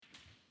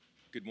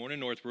Good morning,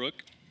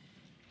 Northbrook.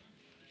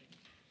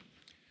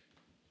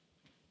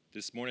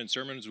 This morning's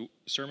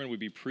sermon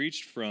would be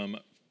preached from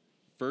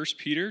 1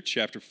 Peter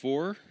chapter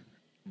 4,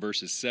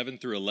 verses 7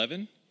 through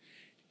 11.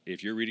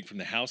 If you're reading from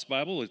the House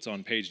Bible, it's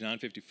on page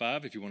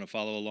 955 if you want to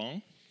follow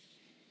along.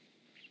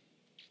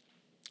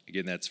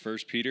 Again, that's 1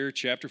 Peter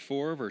chapter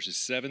 4, verses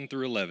 7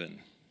 through 11.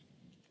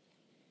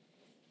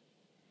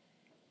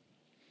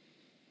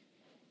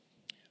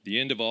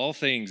 The end of all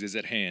things is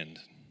at hand.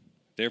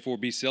 Therefore,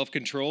 be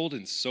self-controlled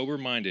and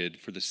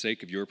sober-minded for the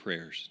sake of your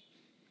prayers.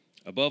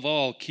 Above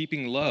all, keep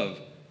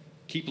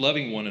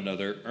loving one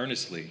another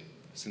earnestly,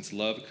 since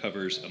love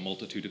covers a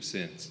multitude of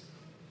sins.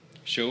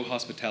 Show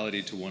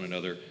hospitality to one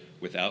another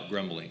without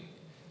grumbling.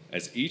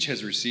 As each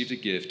has received a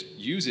gift,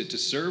 use it to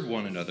serve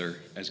one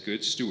another as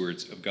good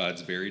stewards of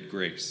God's varied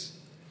grace.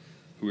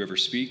 Whoever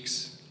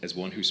speaks, as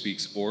one who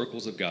speaks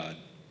oracles of God.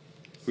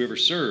 Whoever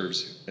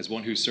serves, as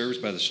one who serves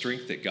by the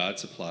strength that God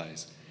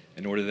supplies,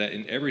 in order that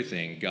in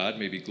everything God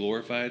may be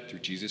glorified through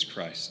Jesus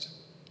Christ.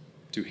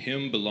 To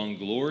him belong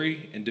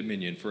glory and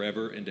dominion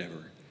forever and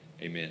ever.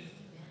 Amen.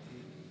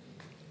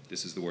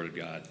 This is the word of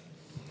God.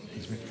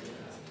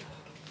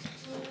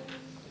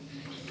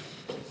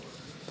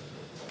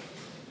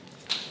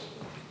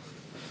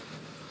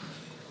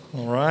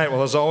 All right.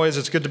 Well, as always,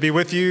 it's good to be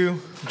with you.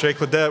 I'm Jake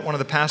Ledette, one of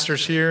the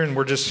pastors here, and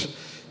we're just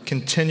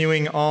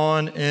continuing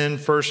on in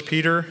 1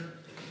 Peter.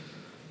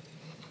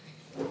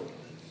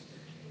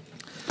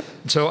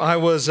 So I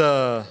was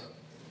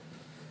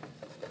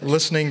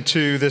listening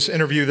to this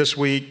interview this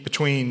week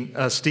between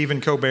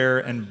Stephen Colbert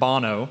and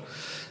Bono.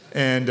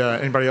 And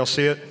anybody else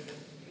see it?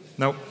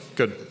 Nope?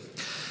 Good.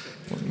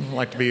 I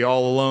like to be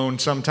all alone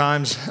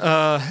sometimes.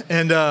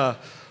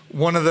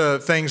 One of the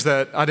things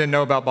that I didn't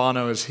know about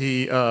Bono is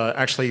he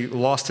actually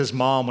lost his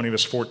mom when he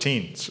was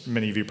 14.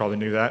 Many of you probably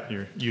knew that.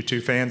 You're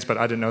U2 fans, but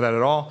I didn't know that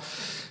at all.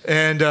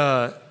 And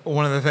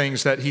one of the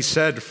things that he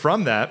said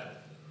from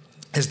that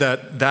is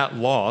that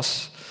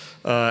loss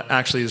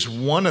actually is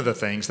one of the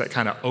things that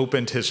kind of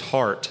opened his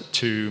heart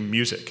to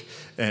music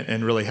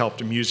and really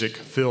helped music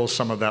fill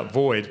some of that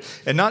void.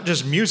 And not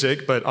just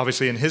music, but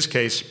obviously in his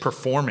case,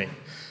 performing.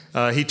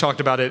 He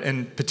talked about it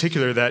in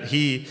particular that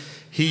he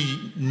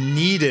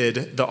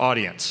needed the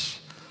audience.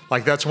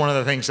 Like that's one of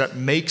the things that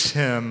makes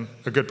him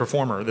a good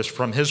performer. This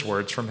from his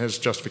words, from his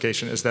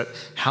justification, is that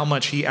how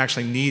much he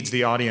actually needs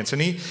the audience.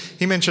 And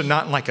he mentioned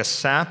not in like a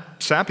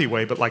sappy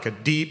way, but like a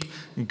deep,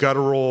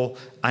 guttural,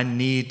 I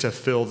need to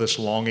fill this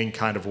longing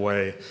kind of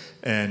way.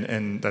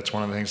 And that's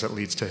one of the things that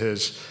leads to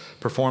his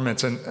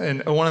performance.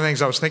 And one of the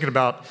things I was thinking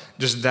about,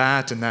 just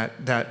that and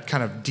that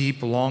kind of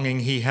deep longing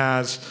he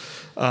has.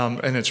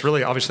 And it's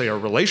really obviously a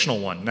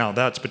relational one. Now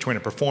that's between a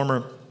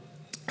performer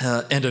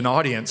and an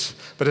audience.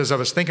 But as I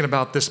was thinking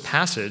about this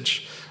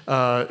passage,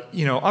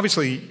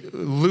 obviously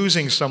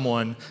losing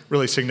someone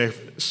really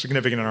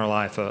significant in our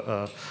life,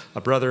 a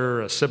brother,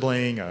 a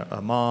sibling,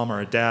 a mom, or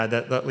a dad,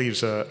 that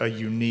leaves a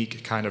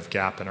unique kind of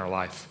gap in our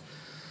life.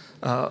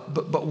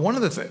 But one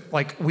of the things,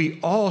 like we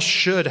all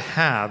should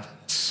have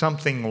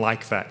something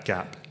like that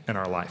gap in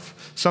our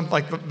life.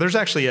 There's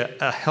actually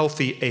a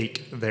healthy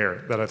ache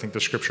there that I think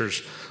the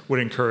scriptures would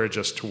encourage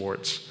us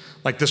towards.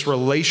 Like this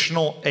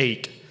relational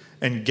ache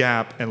and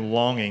gap and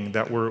longing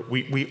that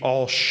we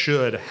all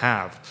should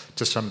have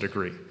to some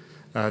degree.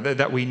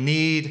 That we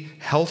need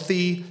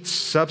healthy,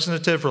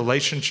 substantive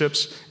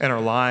relationships in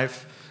our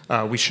life.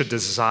 We should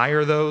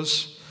desire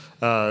those.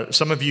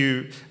 Some of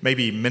you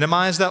maybe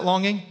minimize that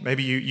longing.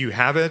 Maybe you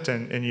have it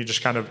and you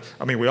just kind of,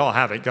 we all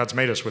have it. God's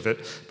made us with it.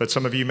 But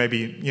some of you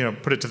maybe,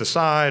 put it to the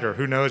side, or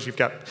who knows,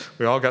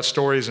 we all got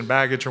stories and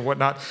baggage or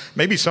whatnot.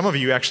 Maybe some of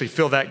you actually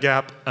fill that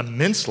gap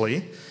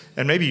immensely.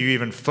 And maybe you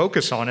even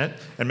focus on it,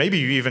 and maybe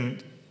you even,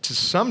 to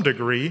some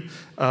degree,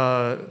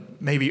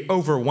 maybe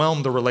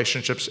overwhelm the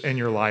relationships in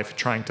your life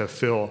trying to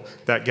fill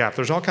that gap.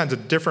 There's all kinds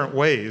of different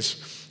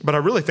ways, but I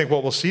really think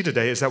what we'll see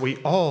today is that we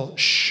all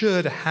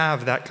should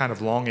have that kind of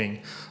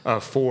longing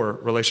for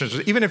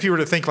relationships. Even if you were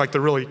to think like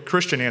the really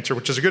Christian answer,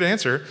 which is a good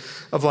answer,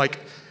 of like,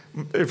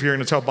 if you're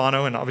going to tell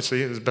Bono, and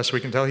obviously as best we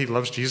can tell, he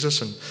loves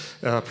Jesus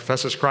and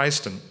professes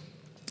Christ,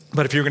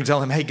 but if you're going to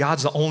tell him, hey,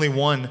 God's the only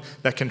one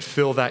that can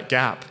fill that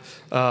gap,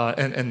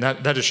 and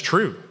that is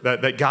true,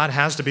 that God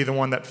has to be the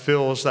one that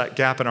fills that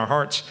gap in our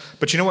hearts.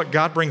 But you know what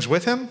God brings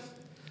with him?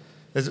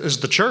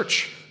 Is the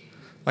church.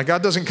 Like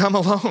God doesn't come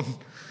alone.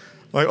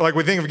 Like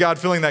we think of God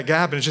filling that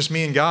gap and it's just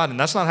me and God, and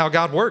that's not how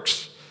God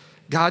works.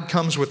 God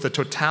comes with the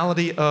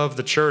totality of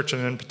the church,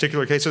 and in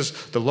particular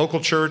cases, the local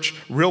church,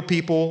 real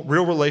people,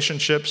 real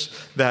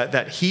relationships,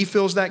 that he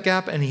fills that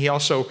gap, and he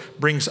also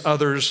brings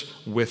others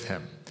with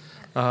him.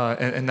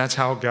 And that's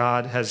how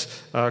God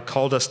has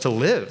called us to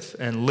live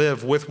and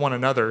live with one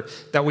another,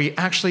 that we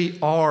actually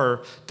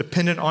are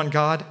dependent on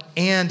God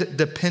and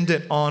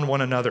dependent on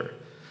one another.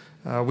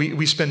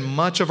 We spend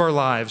much of our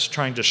lives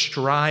trying to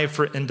strive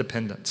for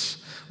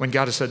independence when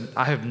God has said,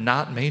 I have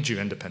not made you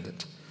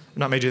independent. I've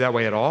not made you that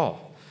way at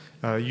all.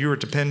 You are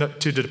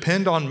to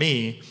depend on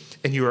me,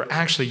 and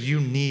you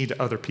need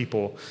other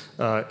people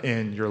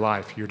in your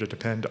life. You're to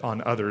depend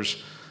on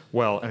others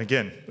well. And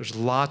again, there's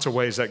lots of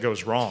ways that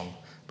goes wrong,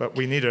 but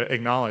we need to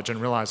acknowledge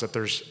and realize that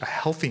there's a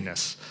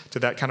healthiness to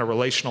that kind of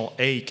relational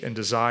ache and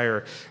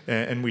desire,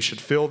 and we should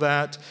feel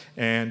that,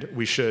 and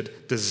we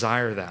should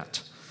desire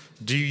that.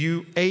 Do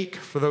you ache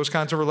for those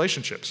kinds of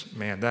relationships?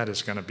 Man, that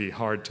is going to be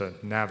hard to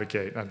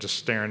navigate. I'm just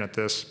staring at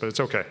this, but it's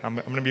okay. I'm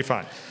going to be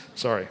fine.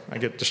 Sorry, I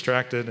get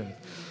distracted and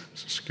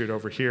scoot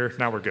over here.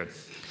 Now we're good.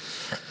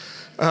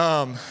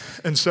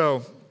 And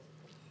so,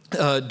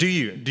 do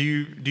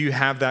you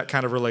have that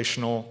kind of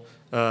relational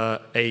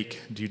ache?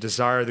 Do you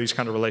desire these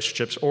kind of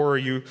relationships, or are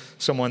you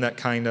someone that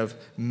kind of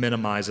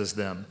minimizes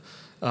them?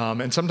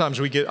 And sometimes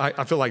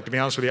I feel like, to be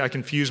honest with you, I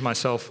confuse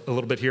myself a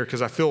little bit here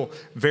because I feel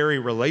very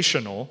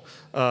relational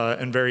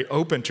and very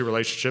open to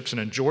relationships and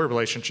enjoy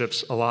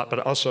relationships a lot, but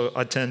also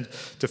I tend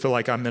to feel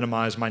like I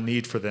minimize my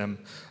need for them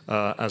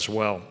as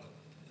well.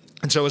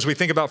 And so as we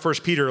think about 1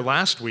 Peter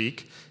last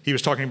week, he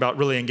was talking about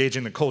really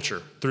engaging the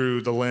culture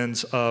through the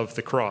lens of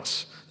the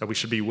cross, that we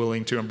should be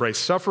willing to embrace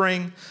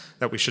suffering,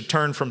 that we should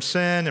turn from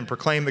sin and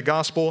proclaim the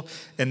gospel.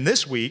 And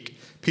this week,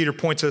 Peter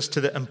points us to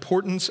the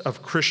importance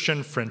of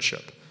Christian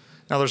friendship.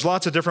 Now, there's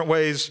lots of different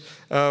ways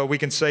we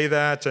can say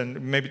that,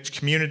 and maybe it's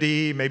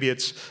community, maybe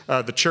it's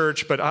the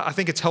church, but I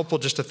think it's helpful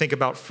just to think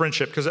about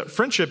friendship, because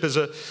friendship is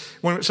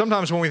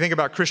sometimes when we think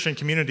about Christian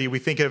community, we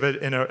think of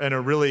it in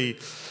a really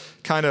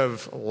kind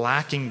of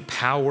lacking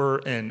power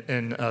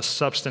and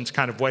substance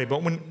kind of way.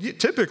 But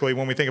typically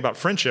when we think about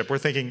friendship, we're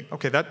thinking,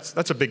 okay,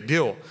 that's a big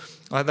deal.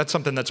 That's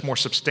something that's more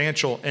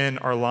substantial in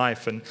our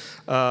life.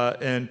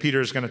 And Peter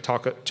is going to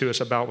talk to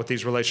us about what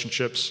these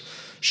relationships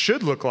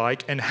should look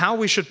like and how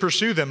we should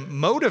pursue them,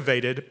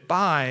 motivated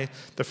by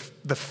the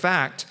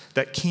fact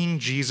that King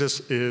Jesus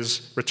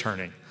is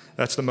returning.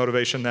 That's the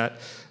motivation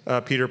that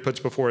Peter puts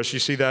before us. You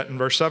see that in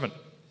verse 7.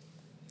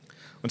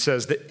 When it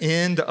says, the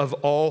end of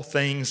all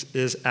things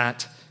is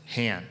at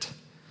hand.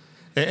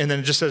 And then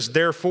it just says,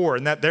 therefore,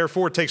 and that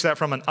therefore takes that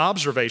from an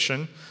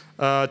observation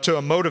to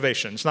a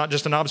motivation. It's not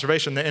just an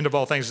observation, the end of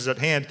all things is at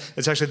hand.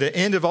 It's actually the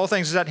end of all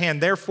things is at hand.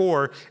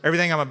 Therefore,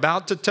 everything I'm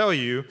about to tell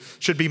you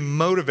should be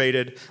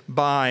motivated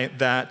by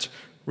that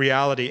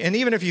reality. And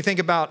even if you think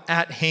about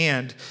at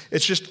hand,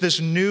 it's just this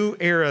new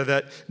era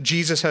that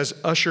Jesus has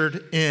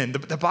ushered in.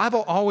 The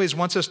Bible always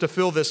wants us to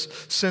feel this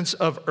sense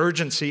of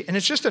urgency, and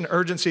it's just an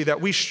urgency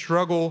that we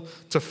struggle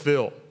to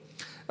fill.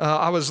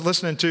 I was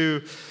listening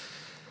to,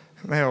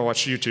 maybe I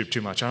watch YouTube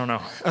too much, I don't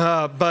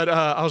know. But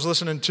I was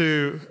listening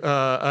to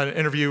an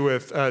interview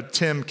with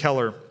Tim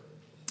Keller.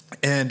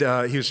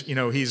 And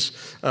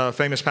he's a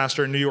famous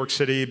pastor in New York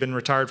City, been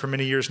retired for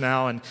many years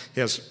now, and he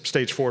has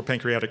stage 4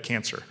 pancreatic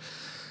cancer.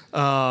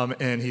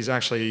 And he's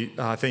actually,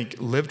 I think,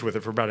 lived with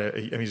it for about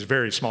he's a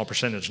very small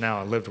percentage now.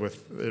 I lived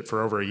with it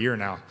for over a year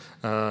now.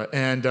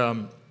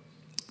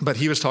 But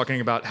he was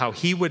talking about how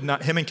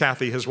him and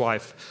Kathy, his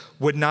wife,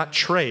 would not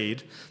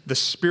trade the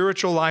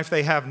spiritual life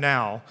they have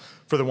now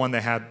for the one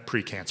they had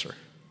pre-cancer.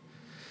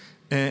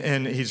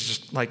 And he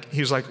was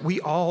like,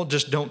 we all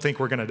just don't think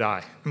we're going to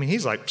die. I mean,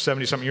 he's like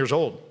 70-something years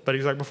old, but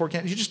he's like, before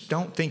cancer, you just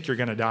don't think you're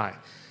going to die.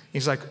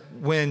 He's like,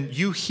 when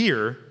you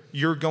hear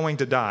you're going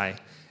to die,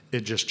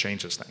 it just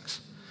changes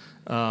things.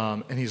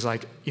 And he's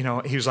like,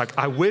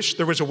 I wish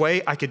there was a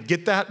way I could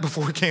get that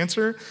before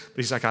cancer, but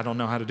he's like, I don't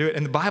know how to do it.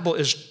 And the Bible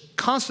is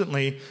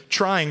constantly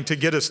trying to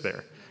get us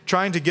there,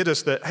 trying to get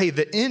us that, hey,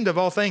 the end of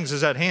all things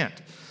is at hand.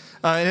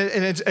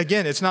 And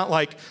it's not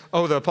like,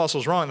 oh, the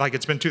apostle's wrong, like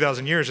it's been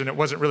 2,000 years and it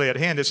wasn't really at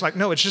hand. It's like,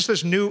 no, it's just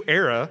this new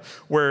era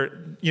where,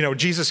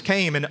 Jesus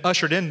came and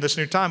ushered in this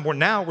new time where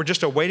now we're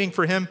just awaiting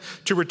for him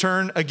to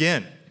return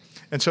again.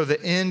 And so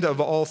the end of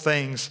all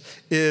things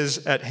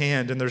is at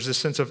hand. And there's this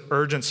sense of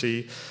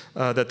urgency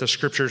that the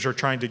scriptures are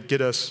trying to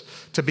get us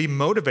to be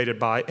motivated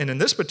by. And in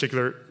this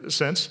particular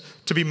sense,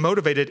 to be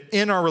motivated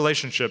in our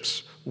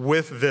relationships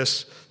with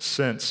this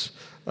sense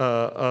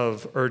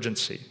of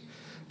urgency.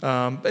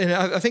 And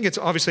I think it's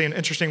obviously an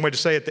interesting way to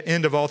say it. The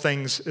end of all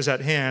things is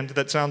at hand.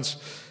 That sounds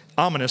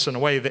ominous in a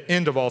way. The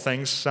end of all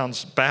things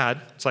sounds bad.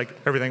 It's like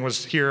everything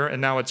was here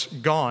and now it's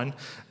gone.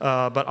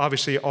 But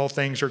obviously all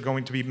things are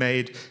going to be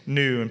made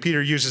new. And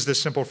Peter uses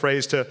this simple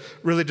phrase to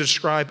really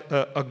describe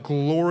a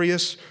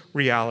glorious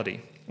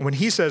reality. When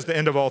he says the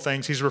end of all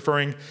things, he's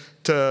referring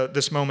to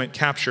this moment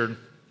captured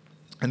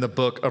in the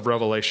book of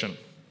Revelation.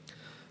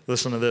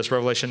 Listen to this,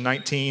 Revelation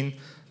 19,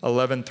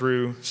 11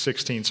 through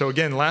 16. So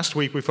again, last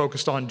week we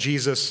focused on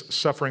Jesus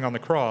suffering on the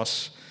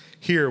cross.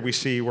 Here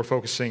we're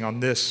focusing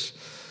on this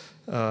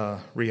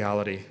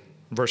reality.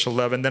 Verse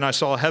 11, then I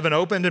saw heaven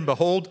opened, and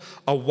behold,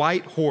 a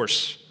white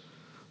horse.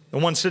 The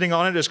one sitting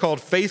on it is called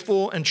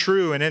Faithful and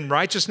True, and in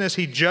righteousness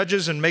he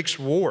judges and makes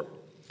war.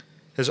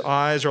 His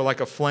eyes are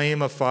like a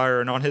flame of fire,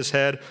 and on his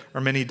head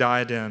are many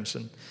diadems,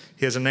 and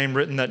he has a name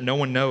written that no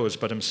one knows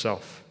but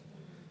himself.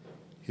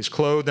 He's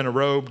clothed in a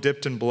robe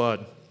dipped in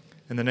blood,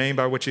 and the name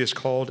by which he is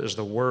called is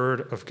the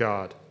Word of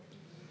God.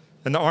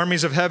 And the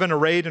armies of heaven,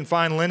 arrayed in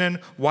fine linen,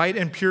 white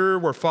and pure,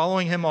 were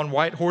following him on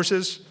white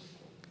horses.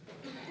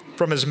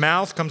 From his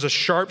mouth comes a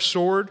sharp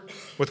sword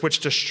with which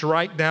to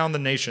strike down the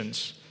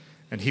nations,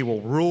 and he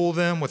will rule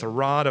them with a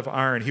rod of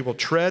iron. He will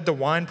tread the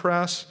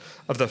winepress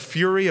of the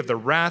fury of the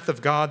wrath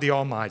of God the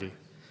Almighty.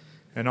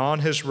 And on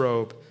his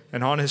robe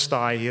and on his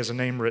thigh he has a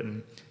name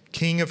written,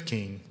 King of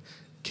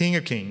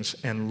Kings,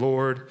 and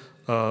Lord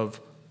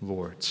of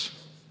Lords.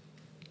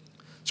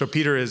 So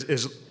Peter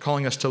is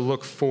calling us to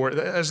look forward.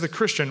 As the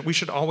Christian, we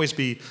should always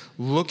be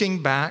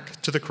looking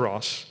back to the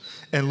cross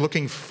and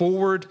looking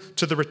forward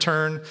to the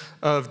return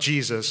of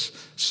Jesus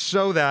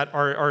so that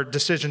our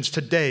decisions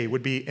today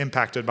would be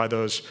impacted by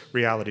those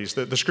realities.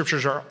 The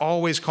scriptures are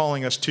always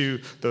calling us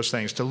to those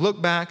things, to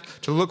look back,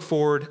 to look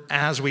forward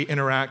as we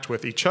interact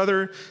with each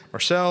other,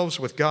 ourselves,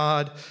 with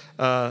God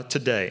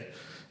today.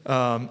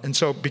 And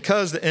so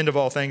because the end of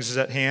all things is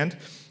at hand,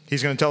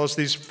 he's going to tell us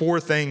these 4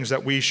 things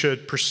that we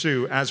should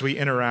pursue as we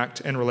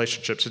interact in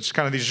relationships. It's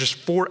kind of these just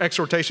 4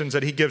 exhortations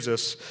that he gives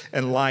us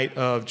in light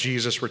of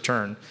Jesus'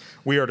 return.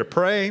 We are to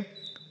pray,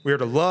 we are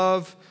to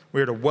love,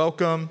 we are to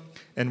welcome,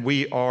 and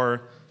we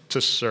are to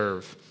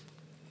serve.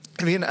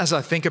 I mean, as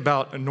I think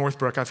about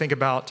Northbrook, I think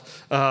about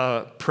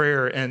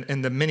prayer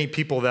and the many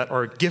people that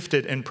are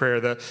gifted in prayer,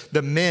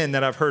 the men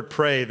that I've heard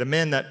pray, the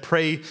men that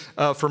pray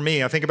for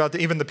me. I think about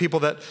even the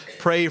people that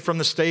pray from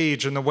the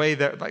stage and the way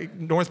that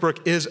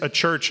Northbrook is a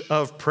church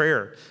of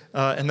prayer.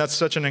 And that's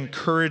such an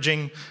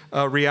encouraging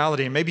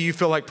reality. And maybe you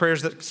feel like prayer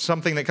is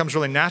something that comes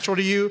really natural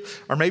to you,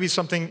 or maybe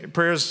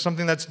prayer is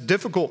something that's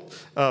difficult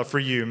for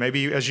you.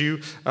 Maybe as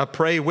you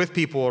pray with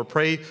people or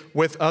pray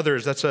with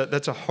others, that's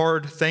a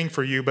hard thing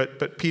for you.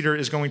 But Peter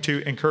is going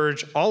to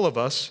encourage all of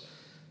us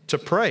to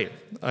pray.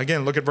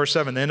 Again, look at verse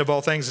 7. The end of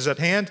all things is at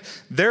hand.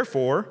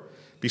 Therefore,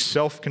 be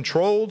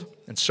self-controlled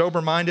and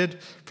sober-minded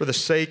for the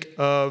sake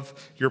of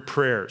your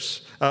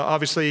prayers.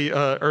 Obviously,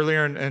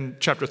 earlier in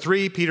chapter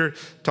 3, Peter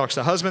talks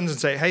to husbands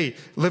and say, hey,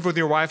 live with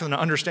your wife in an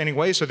understanding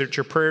way so that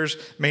your prayers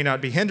may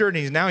not be hindered.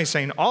 And he's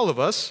saying all of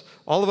us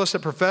that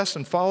profess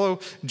and follow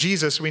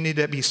Jesus, we need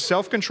to be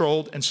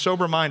self-controlled and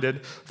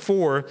sober-minded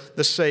for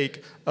the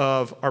sake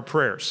of our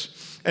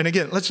prayers. And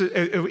again,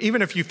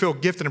 even if you feel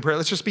gifted in prayer,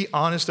 let's just be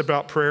honest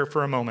about prayer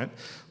for a moment.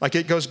 Like,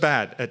 it goes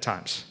bad at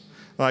times.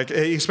 Like,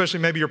 especially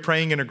maybe you're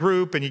praying in a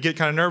group and you get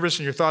kind of nervous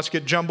and your thoughts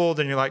get jumbled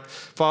and you're like,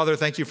 Father,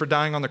 thank you for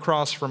dying on the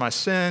cross for my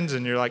sins.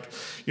 And you're like,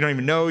 you don't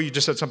even know, you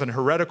just said something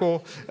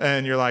heretical.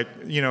 And you're like,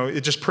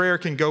 prayer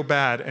can go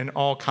bad in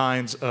all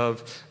kinds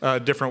of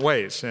different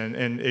ways.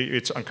 And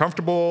it's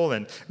uncomfortable,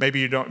 and maybe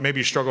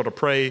you struggle to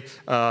pray,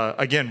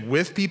 again,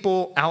 with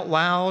people out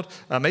loud.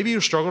 Maybe you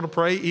struggle to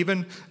pray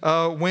even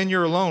when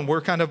you're alone.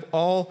 We're kind of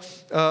all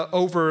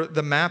over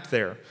the map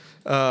there.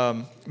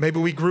 Maybe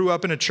we grew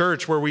up in a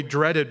church where we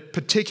dreaded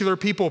particular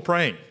people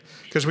praying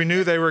because we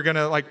knew they were going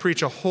to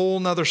preach a whole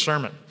nother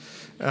sermon.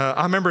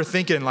 I remember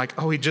thinking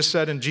he just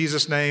said in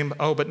Jesus' name,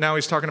 but now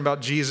he's talking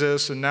about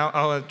Jesus, and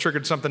now, it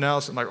triggered something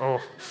else. I'm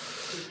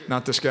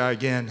not this guy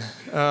again.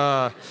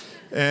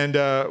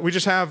 And we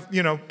just have,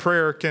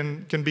 prayer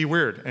can be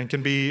weird and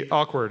can be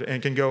awkward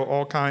and can go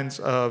all kinds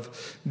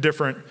of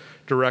different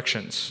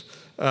directions.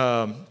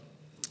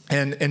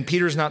 And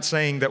Peter's not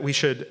saying that we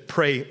should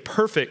pray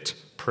perfect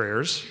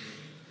prayers,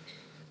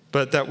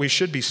 but that we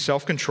should be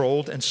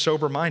self-controlled and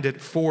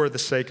sober-minded for the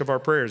sake of our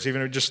prayers. Even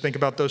if we just think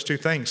about those 2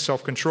 things,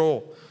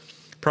 self-control.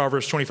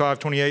 Proverbs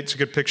 25:28 is a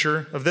good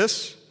picture of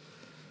this.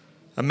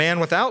 A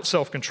man without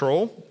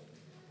self-control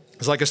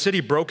is like a city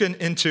broken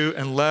into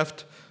and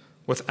left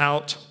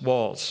without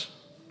walls.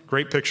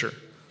 Great picture.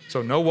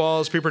 So no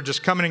walls, people are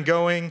just coming and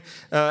going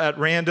at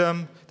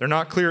random. They're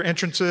not clear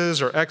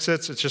entrances or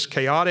exits, it's just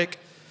chaotic.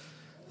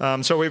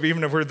 So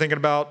even if we're thinking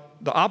about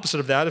the opposite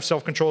of that, if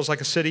self-control is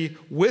like a city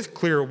with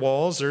clear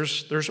walls,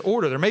 there's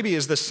order. There maybe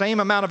is the same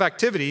amount of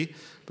activity,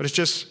 but it's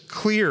just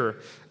clear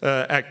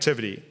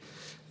activity.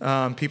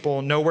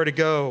 People know where to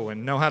go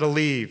and know how to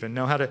leave and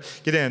know how to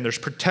get in. There's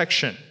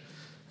protection.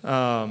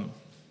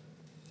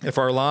 If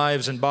our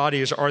lives and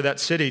bodies are that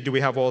city, do we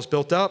have walls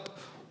built up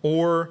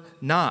or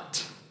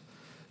not?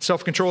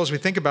 Self-control, as we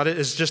think about it,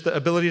 is just the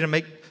ability to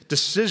make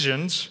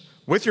decisions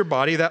with your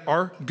body that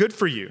are good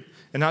for you,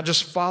 and not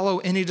just follow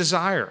any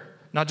desire,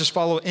 not just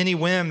follow any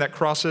whim that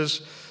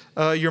crosses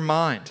your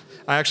mind.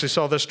 I actually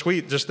saw this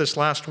tweet just this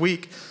last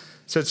week. It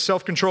said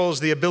self-control is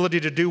the ability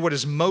to do what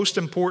is most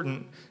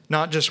important,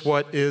 not just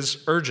what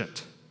is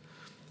urgent.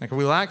 Like, if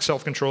we lack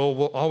self-control,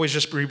 we'll always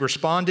just be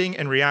responding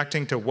and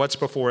reacting to what's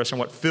before us and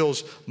what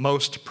feels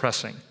most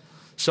pressing.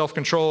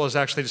 Self-control is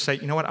actually to say,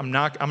 you know what,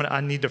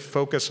 I need to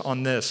focus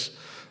on this,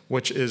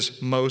 which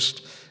is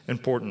most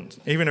important.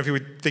 Even if you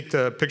would think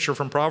the picture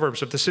from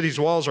Proverbs, if the city's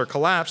walls are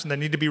collapsed and they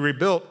need to be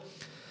rebuilt,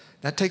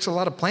 that takes a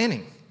lot of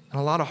planning and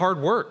a lot of hard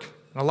work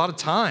and a lot of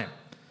time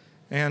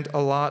and a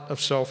lot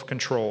of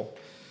self-control.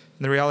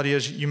 And the reality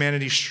is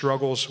humanity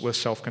struggles with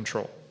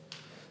self-control.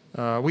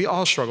 We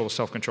all struggle with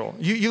self-control.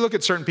 You look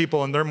at certain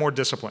people and they're more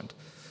disciplined,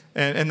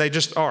 and they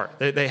just are.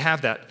 They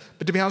have that.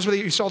 But to be honest with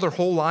you, you saw their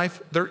whole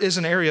life, there is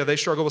an area they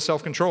struggle with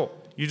self-control.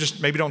 You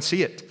just maybe don't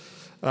see it.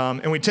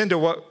 And we tend to,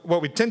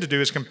 what we tend to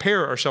do is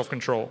compare our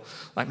self-control.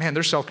 Like, man,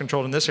 they're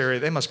self-controlled in this area.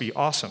 They must be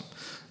awesome.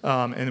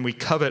 and we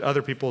covet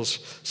other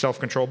people's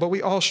self-control, but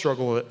we all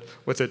struggle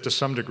with it to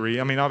some degree.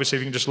 I mean, obviously,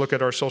 if you can just look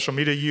at our social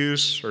media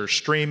use or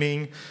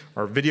streaming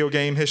or video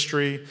game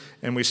history,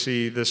 and we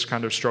see this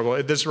kind of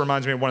struggle. This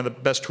reminds me of one of the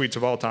best tweets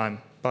of all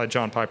time by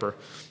John Piper.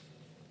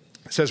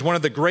 It says, one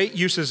of the great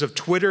uses of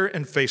Twitter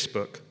and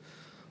Facebook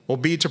will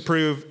be to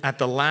prove at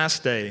the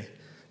last day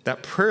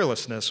that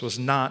prayerlessness was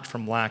not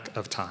from lack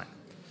of time.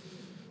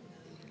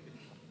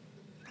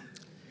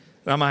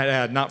 I might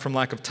add, not from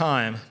lack of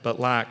time, but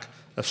lack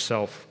of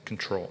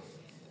self-control.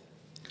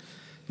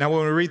 Now,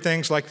 when we read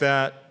things like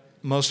that,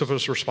 most of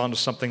us respond to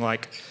something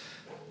like,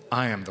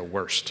 I am the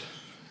worst.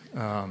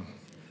 And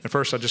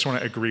first, I just want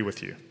to agree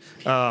with you.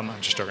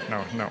 I'm just joking.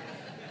 No.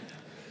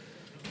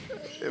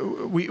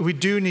 We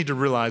do need to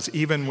realize,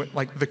 even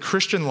like the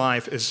Christian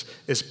life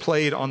is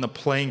played on the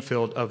playing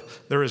field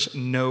of there is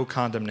no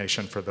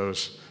condemnation for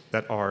those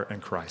that are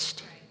in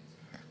Christ.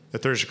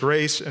 That there's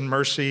grace and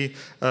mercy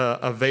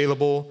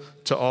available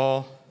to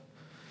all.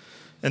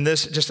 And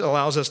this just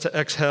allows us to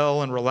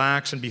exhale and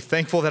relax and be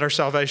thankful that our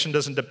salvation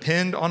doesn't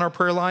depend on our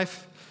prayer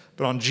life,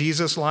 but on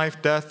Jesus'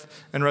 life, death,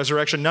 and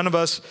resurrection. None of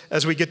us,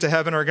 as we get to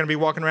heaven, are going to be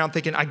walking around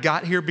thinking, I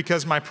got here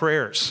because of my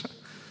prayers.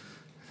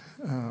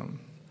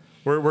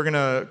 We're going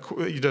to,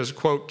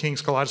 quote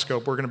King's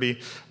Kaleidoscope, we're going to be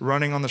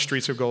running on the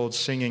streets of gold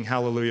singing,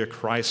 Hallelujah,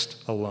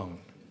 Christ alone.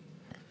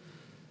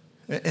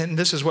 And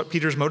this is what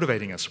Peter's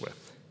motivating us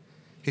with.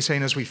 He's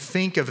saying as we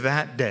think of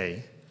that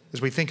day,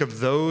 as we think of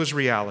those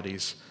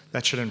realities,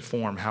 that should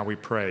inform how we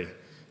pray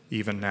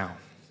even now.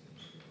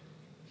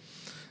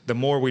 The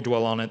more we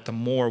dwell on it, the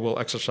more we'll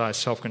exercise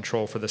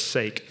self-control for the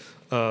sake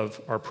of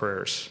our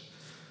prayers.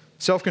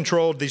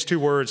 Self-controlled, these two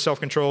words,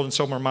 self-controlled and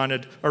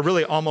sober-minded, are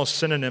really almost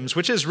synonyms,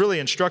 which is really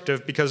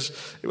instructive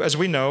because, as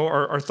we know,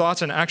 our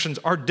thoughts and actions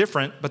are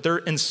different, but they're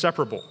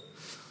inseparable.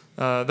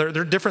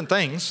 They're different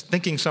things.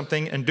 Thinking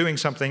something and doing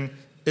something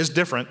is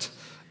different.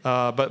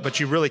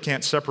 But you really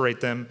can't separate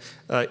them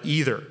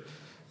either.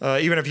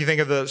 Even if you think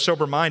of the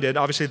sober-minded,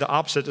 obviously the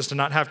opposite is to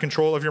not have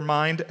control of your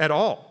mind at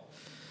all.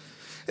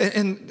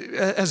 And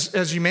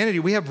as humanity,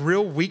 we have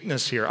real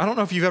weakness here. I don't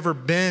know if you've ever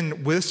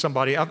been with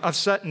somebody. I've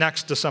sat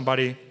next to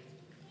somebody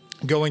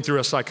going through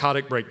a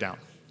psychotic breakdown.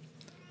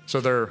 So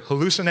they're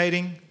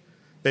hallucinating.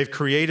 They've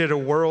created a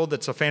world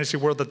that's a fantasy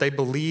world that they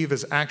believe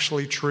is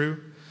actually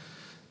true.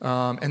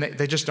 And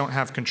they just don't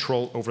have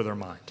control over their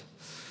mind.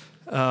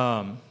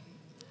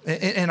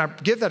 And I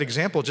give that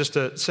example just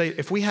to say,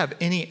 if we have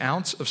any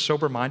ounce of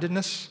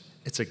sober-mindedness,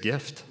 it's a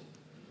gift.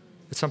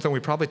 It's something we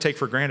probably take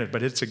for granted,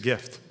 but it's a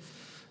gift.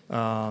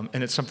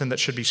 And it's something that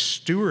should be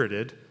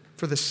stewarded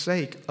for the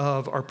sake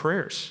of our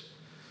prayers.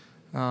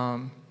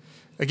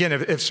 Again,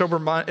 if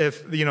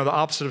the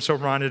opposite of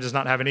sober-minded is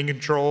not having any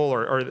control,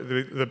 or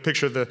the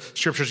picture the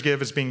scriptures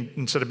give is being,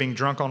 instead of being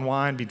drunk on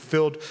wine, being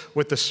filled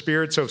with the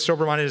Spirit. So if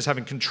sober-minded is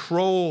having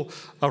control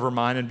of our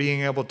mind and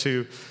being able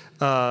to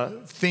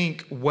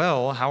think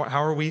well, how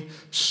are we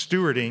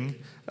stewarding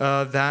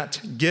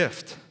that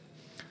gift?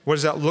 What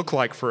does that look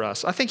like for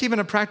us? I think even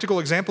a practical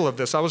example of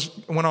this, I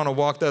went on a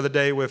walk the other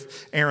day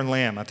with Aaron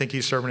Lamb. I think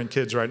he's serving in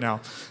kids right now.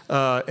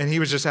 And he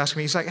was just asking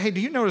me, he's like, hey, do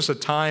you notice a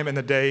time in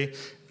the day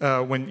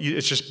when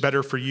it's just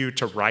better for you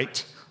to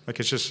write? Like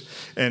it's just,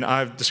 and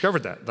I've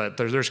discovered that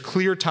there's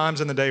clear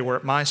times in the day where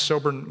my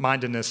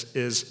sober-mindedness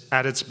is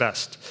at its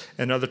best,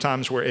 and other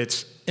times where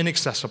it's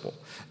inaccessible.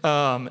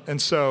 And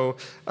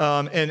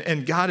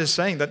God is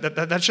saying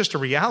that's just a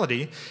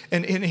reality.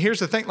 And here's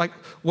the thing, like,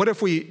 what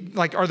if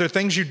are there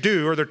things you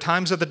do, are there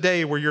times of the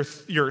day where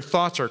your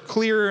thoughts are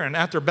clear and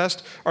at their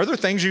best? Are there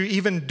things you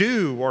even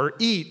do or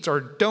eat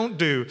or don't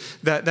do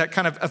that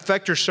kind of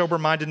affect your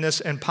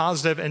sober-mindedness in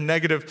positive and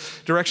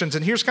negative directions?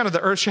 And here's kind of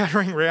the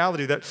earth-shattering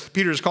reality that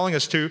Peter is calling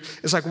us to,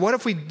 is like, what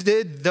if we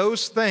did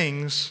those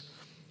things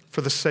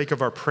for the sake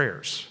of our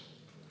prayers?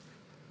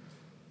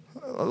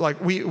 Like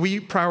we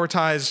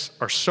prioritize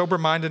our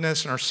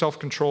sober-mindedness and our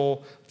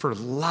self-control for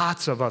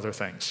lots of other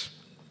things.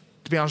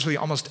 To be honest with you,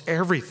 almost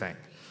everything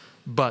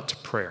but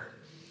prayer.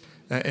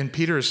 And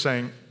Peter is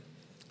saying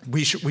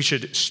we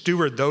should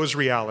steward those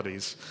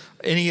realities.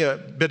 Any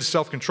bit of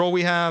self-control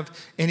we have,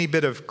 any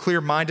bit of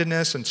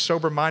clear-mindedness and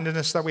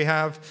sober-mindedness that we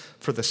have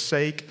for the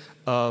sake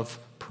of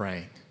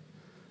praying.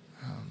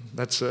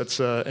 That's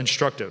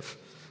instructive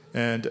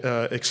and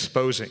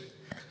exposing.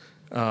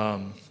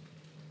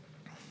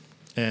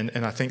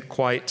 And I think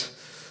quite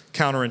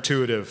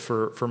counterintuitive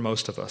for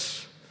most of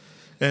us.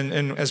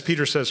 And as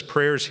Peter says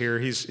prayers here,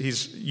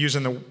 he's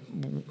using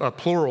a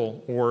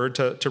plural word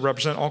to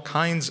represent all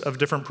kinds of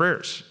different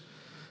prayers.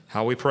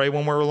 How we pray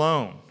when we're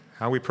alone,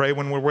 how we pray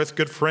when we're with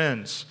good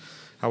friends,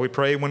 how we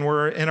pray when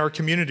we're in our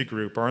community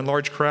group or in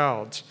large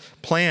crowds,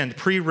 planned,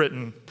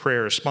 pre-written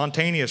prayers,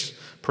 spontaneous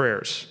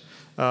prayers.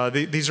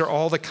 These are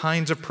all the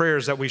kinds of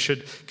prayers that we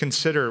should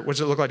consider. What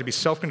does it look like to be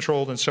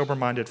self-controlled and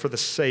sober-minded for the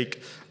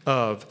sake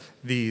of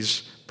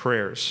these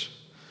prayers?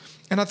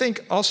 And I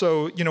think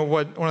also,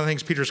 one of the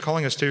things Peter's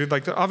calling us to,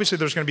 like obviously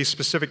there's going to be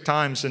specific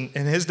times in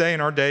his day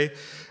and our day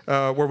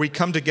where we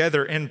come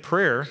together in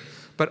prayer,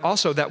 but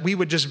also that we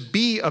would just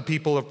be a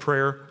people of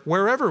prayer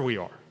wherever we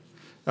are.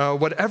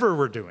 whatever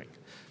we're doing.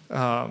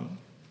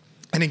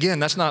 And again,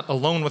 that's not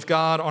alone with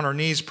God on our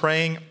knees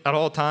praying at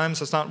all times.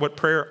 That's not what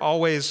prayer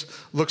always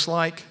looks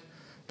like.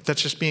 But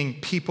that's just being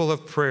people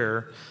of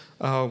prayer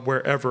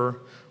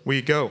wherever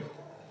we go.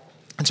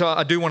 And so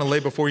I do want to lay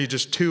before you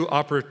just two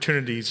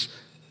opportunities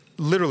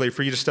literally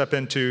for you to step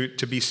into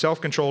to be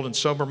self-controlled and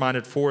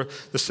sober-minded for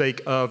the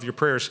sake of your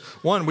prayers.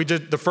 One, we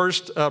did the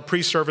first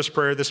pre-service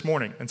prayer this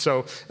morning. And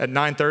so at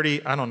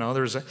 9:30, I don't know,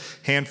 there was a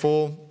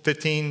handful,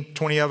 15,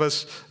 20 of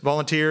us,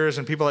 volunteers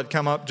and people that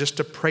come up just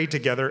to pray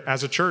together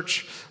as a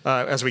church.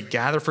 As we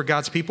gather for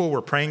God's people,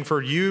 we're praying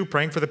for you,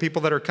 praying for the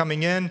people that are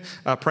coming in,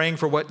 praying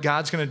for what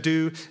God's going to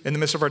do in the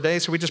midst of our day.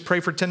 So we just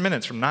pray for 10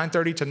 minutes from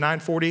 9:30 to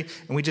 9:40,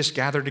 and we just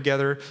gather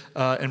together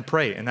and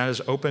pray. And that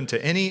is open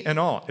to any and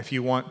all if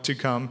you want to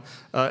come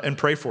and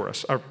pray for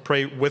us or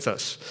pray with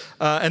us.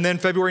 And then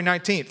February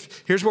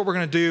 19th, here's what we're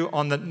going to do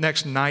on the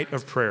next night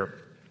of prayer.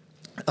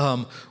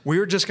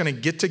 We're just going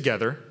to get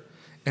together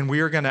and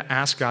we are going to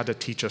ask God to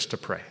teach us to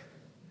pray.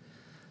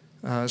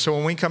 So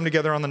when we come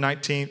together on the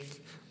 19th,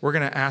 we're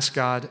going to ask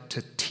God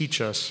to teach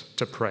us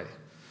to pray.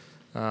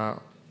 We're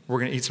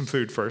going to eat some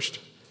food first.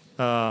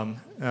 We're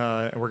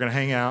going to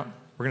hang out.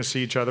 We're going to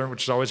see each other,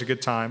 which is always a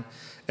good time.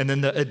 And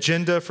then the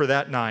agenda for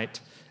that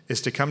night is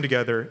to come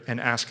together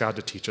and ask God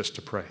to teach us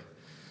to pray.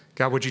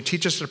 God, would you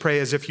teach us to pray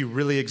as if you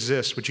really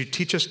exist? Would you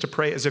teach us to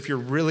pray as if you're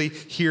really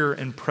here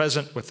and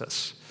present with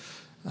us?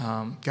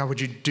 God,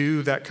 would you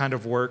do that kind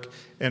of work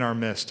in our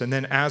midst? And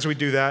then as we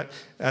do that,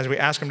 as we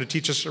ask him to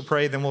teach us to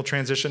pray, then we'll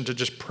transition to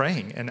just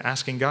praying and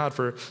asking God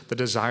for the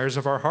desires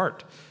of our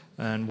heart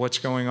and what's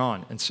going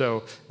on. And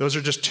so those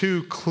are just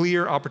two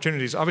clear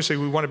opportunities. Obviously,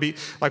 we want to be,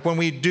 like when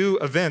we do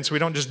events, we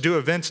don't just do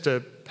events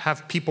to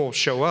have people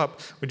show up.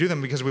 We do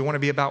them because we want to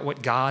be about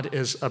what God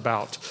is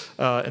about.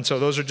 And so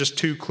those are just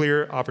two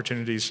clear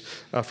opportunities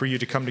for you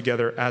to come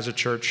together as a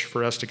church,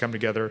 for us to come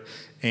together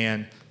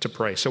and to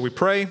pray. So we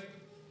pray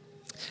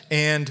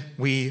and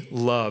we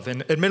love.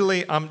 And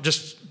admittedly, I'm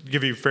just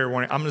give you a fair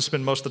warning, I'm going to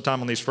spend most of the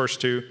time on these first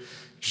two.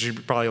 You're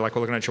probably like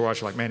looking at your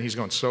watch like, man, he's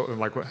going so,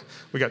 like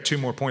we got 2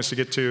 more points to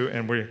get to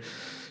and we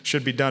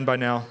should be done by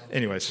now.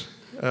 Anyways,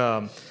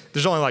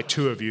 there's only like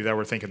 2 of you that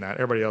were thinking that.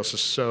 Everybody else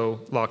is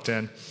so locked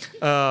in.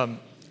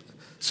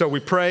 So we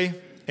pray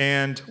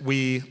and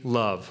we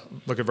love.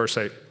 Look at verse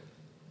 8.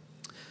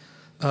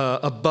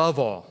 Above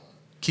all,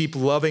 keep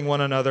loving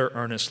one another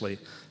earnestly,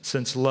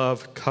 since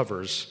love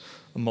covers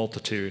a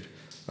multitude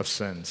of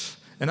sins.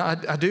 And I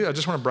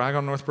just want to brag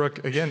on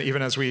Northbrook. Again,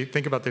 even as we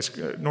think about this,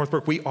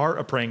 Northbrook, we are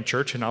a praying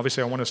church, and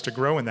obviously I want us to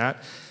grow in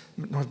that.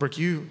 Northbrook,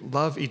 you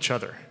love each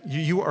other.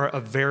 You are a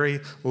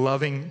very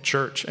loving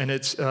church, and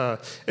it's a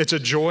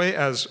joy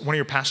as one of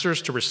your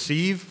pastors to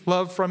receive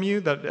love from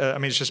you. That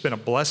it's just been a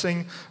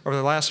blessing over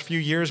the last few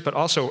years, but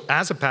also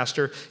as a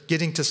pastor,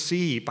 getting to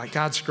see by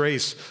God's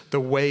grace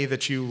the way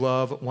that you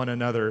love one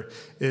another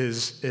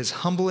is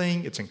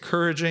humbling, it's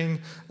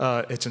encouraging,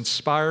 it's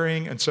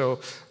inspiring, and so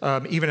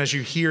even as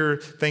you hear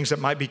things that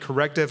might be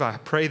corrective, I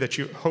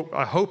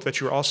hope that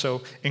you're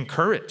also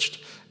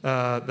encouraged.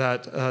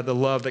 That the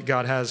love that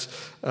God has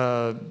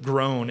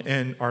grown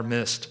in our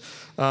midst.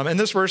 In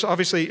this verse,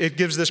 obviously, it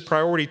gives this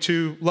priority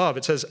to love.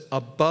 It says,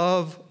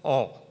 above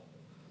all.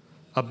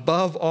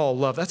 Above all,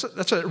 love.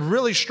 That's a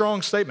really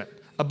strong statement.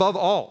 Above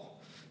all.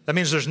 That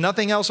means there's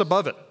nothing else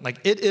above it. Like,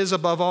 it is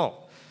above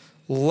all.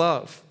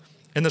 Love.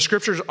 And the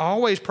scriptures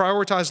always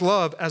prioritize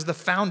love as the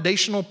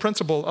foundational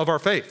principle of our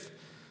faith.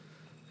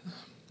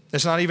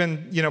 It's not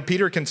even,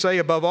 Peter can say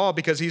above all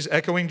because he's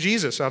echoing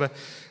Jesus out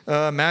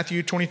of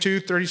Matthew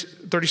 22,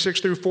 36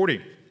 through 40.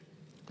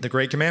 The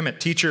great commandment,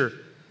 teacher,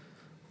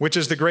 which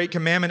is the great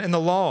commandment in the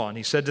law. And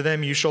he said to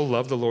them, you shall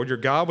love the Lord your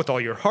God with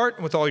all your heart,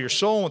 and with all your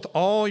soul, and with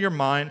all your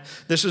mind.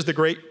 This is the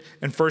great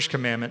and first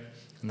commandment.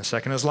 And the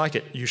second is like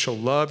it. You shall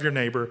love your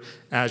neighbor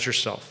as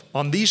yourself.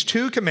 On these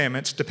 2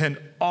 commandments depend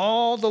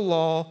all the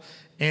law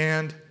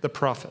and the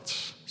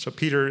prophets. So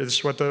Peter, this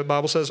is what the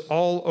Bible says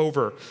all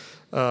over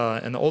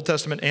in the Old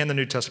Testament and the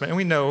New Testament. And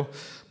we know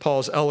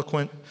Paul's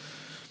eloquent,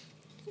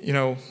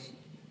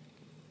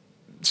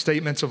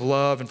 statements of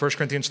love in 1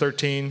 Corinthians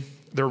 13.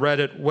 They're read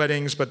at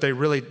weddings, but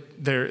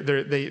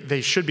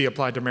they should be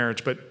applied to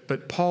marriage.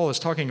 But Paul is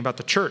talking about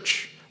the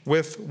church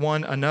with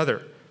one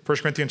another. 1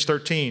 Corinthians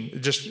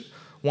 13, just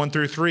 1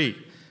 through 3.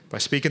 If I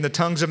speak in the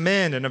tongues of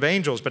men and of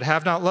angels, but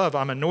have not love,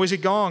 I'm a noisy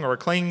gong or a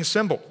clanging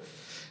cymbal.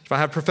 If I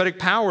have prophetic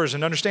powers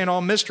and understand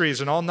all mysteries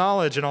and all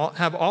knowledge and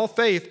have all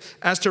faith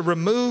as to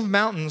remove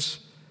mountains,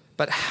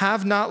 but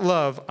have not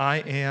love, I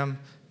am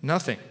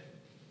nothing.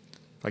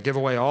 If I give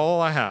away all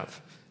I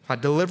have, if I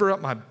deliver up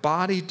my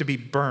body to be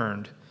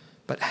burned,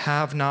 but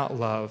have not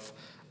love,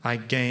 I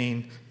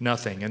gain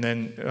nothing. And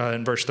then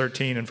in verse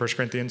 13 in 1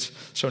 Corinthians,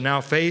 so now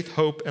faith,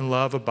 hope, and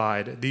love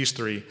abide, these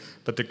 3,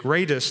 but the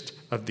greatest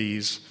of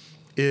these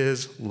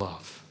is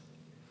love.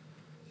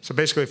 So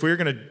basically, if we are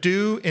going to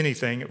do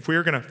anything, if we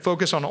are going to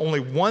focus on only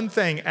one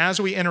thing as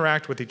we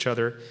interact with each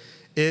other,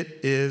 it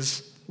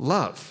is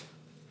love.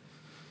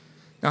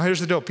 Now, here's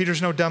the deal.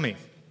 Peter's no dummy,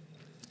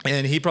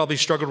 and he probably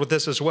struggled with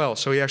this as well,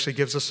 so he actually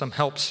gives us some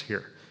helps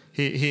here.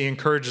 He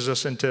encourages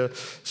us into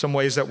some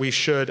ways that we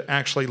should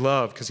actually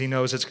love because he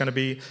knows it's going to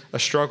be a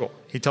struggle.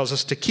 He tells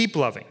us to keep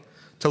loving,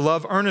 to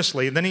love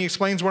earnestly. And then he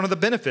explains one of the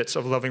benefits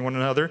of loving one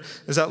another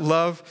is that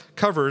love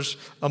covers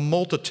a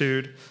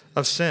multitude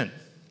of sin.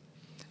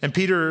 And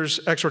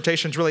Peter's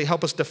exhortations really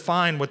help us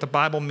define what the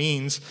Bible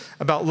means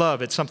about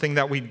love. It's something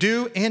that we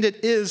do, and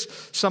it is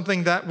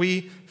something that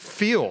we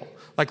feel.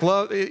 Like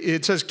love,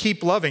 it says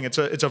keep loving. It's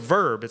a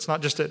verb. It's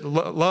not just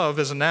love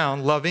is a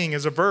noun. Loving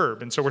is a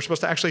verb. And so we're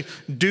supposed to actually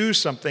do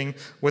something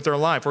with our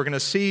life. We're going to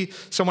see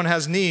someone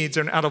has needs,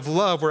 and out of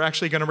love, we're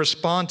actually going to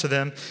respond to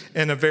them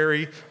in a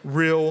very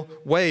real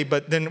way.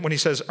 But then when he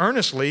says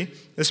earnestly,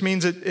 this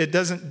means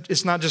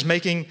it's not just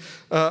making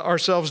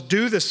ourselves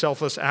do this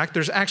selfless act.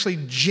 There's actually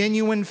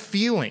genuine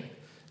feeling,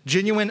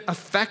 genuine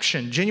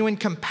affection, genuine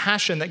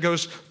compassion that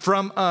goes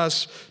from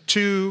us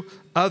to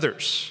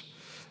others.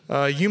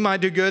 You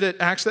might do good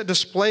at acts that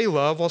display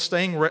love while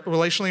staying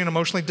relationally and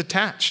emotionally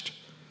detached.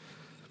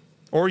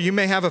 Or you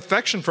may have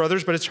affection for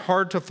others, but it's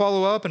hard to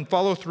follow up and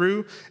follow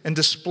through and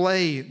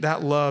display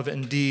that love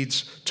and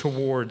deeds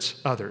towards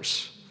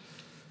others.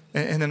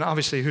 And then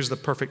obviously, who's the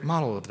perfect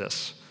model of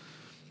this?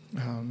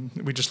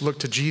 We just look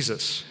to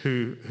Jesus,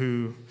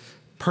 who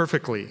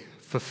perfectly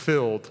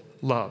fulfilled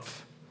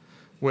love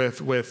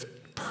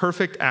with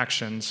perfect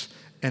actions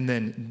and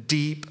then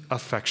deep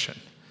affection.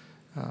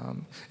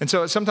 And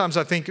so sometimes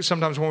I think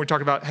when we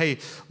talk about, hey,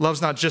 love's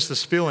not just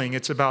this feeling,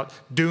 it's about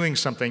doing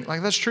something.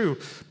 Like, that's true,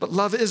 but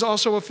love is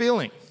also a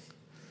feeling.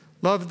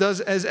 Love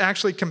is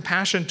actually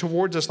compassion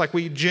towards us, like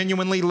we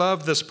genuinely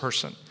love this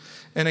person.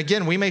 And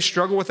again, we may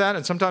struggle with that,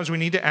 and sometimes we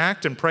need to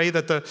act and pray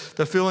that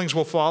the feelings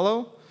will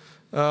follow,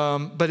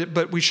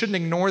 but we shouldn't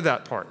ignore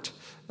that part.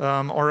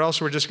 Or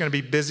else we're just going to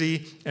be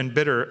busy and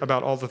bitter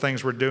about all the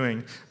things we're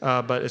doing,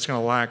 but it's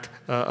going to lack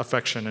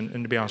affection.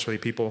 And to be honest with you,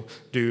 people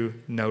do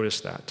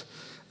notice that.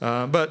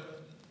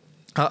 But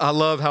I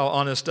love how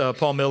honest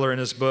Paul Miller in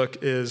his book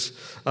is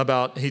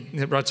about, he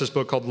writes this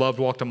book called Love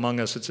Walked Among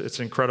Us. It's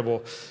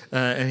incredible.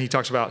 And he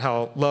talks about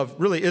how love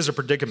really is a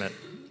predicament.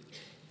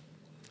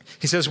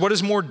 He says, what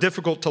is more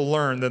difficult to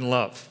learn than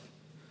love?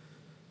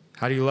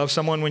 How do you love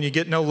someone when you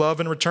get no love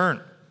in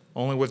return,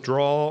 only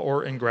withdrawal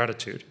or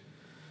ingratitude?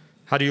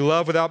 How do you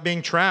love without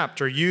being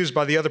trapped or used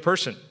by the other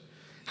person?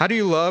 How do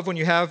you love when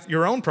you have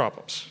your own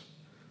problems?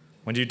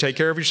 When do you take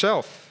care of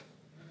yourself?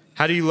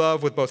 How do you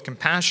love with both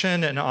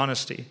compassion and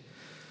honesty?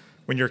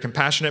 When you're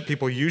compassionate,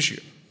 people use you.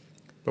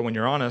 But when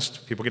you're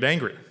honest, people get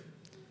angry.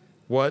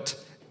 What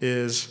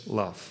is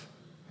love?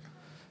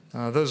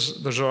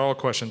 Those are all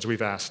questions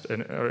we've asked,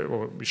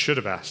 or we should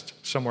have asked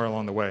somewhere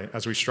along the way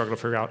as we struggle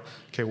to figure out,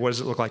 okay, what does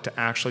it look like to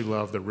actually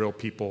love the real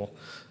people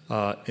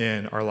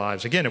in our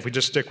lives? Again, if we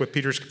just stick with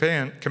Peter's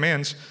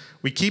commands,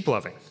 we keep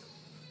loving.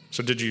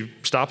 So did you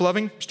stop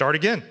loving? Start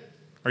again.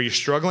 Are you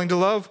struggling to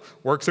love?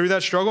 Work through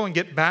that struggle and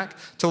get back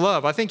to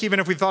love. I think even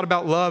if we thought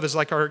about love as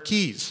like our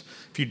keys,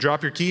 if you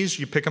drop your keys,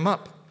 you pick them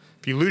up.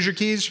 If you lose your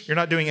keys, you're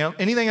not doing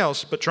anything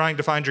else but trying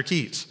to find your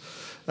keys.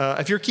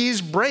 If your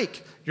keys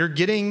break, you're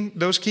getting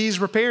those keys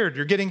repaired.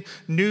 You're getting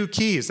new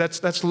keys.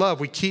 That's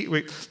love.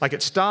 Like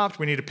it stopped.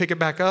 We need to pick it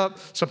back up.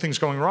 Something's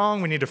going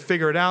wrong. We need to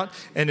figure it out.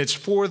 And it's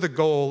for the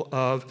goal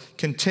of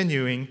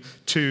continuing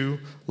to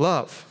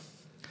love.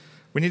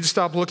 We need to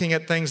stop looking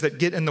at things that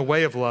get in the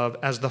way of love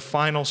as the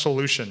final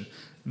solution.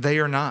 They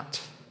are not.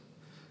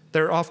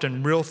 They're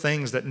often real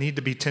things that need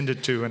to be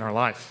tended to in our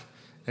life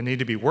and need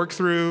to be worked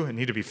through and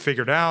need to be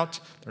figured out.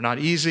 They're not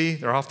easy.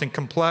 They're often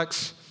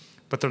complex,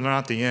 but they're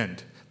not the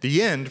end.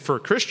 The end for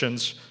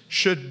Christians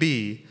should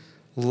be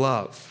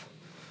love.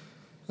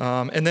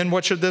 And then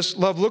what should this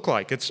love look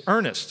like? It's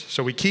earnest.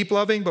 So we keep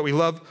loving, but we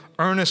love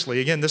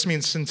earnestly. Again, this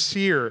means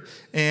sincere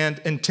and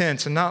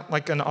intense, and not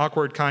like an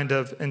awkward kind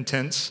of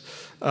intense.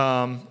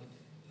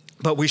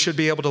 But we should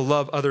be able to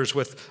love others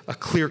with a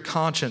clear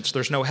conscience.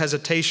 There's no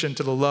hesitation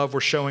to the love we're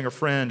showing a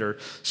friend or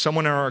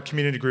someone in our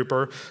community group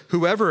or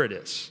whoever it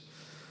is.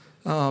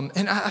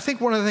 And I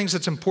think one of the things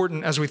that's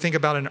important as we think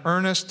about an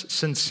earnest,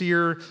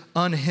 sincere,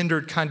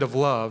 unhindered kind of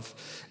love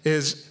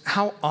is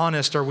how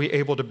honest are we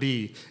able to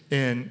be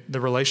in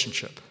the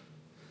relationship?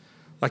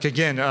 Like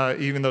again,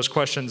 even those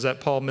questions that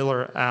Paul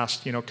Miller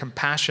asked,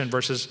 compassion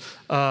versus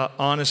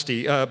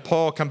honesty.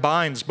 Paul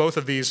combines both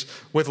of these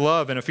with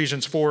love in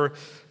Ephesians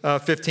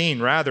 4:15.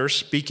 Rather,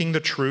 speaking the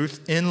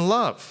truth in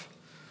love,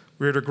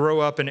 we are to grow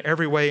up in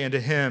every way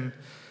into him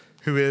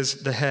who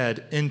is the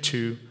head,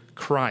 into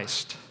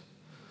Christ.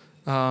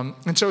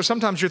 And so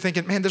sometimes you're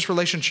thinking, man, this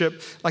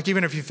relationship, like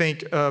even if you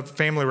think of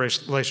family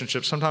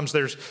relationships, sometimes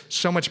there's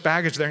so much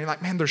baggage there. And you're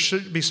like, man, there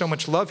should be so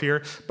much love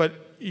here. But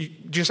you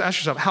just ask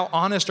yourself, how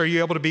honest are you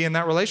able to be in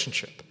that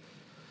relationship?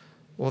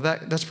 Well,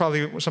 that's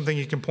probably something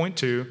you can point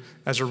to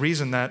as a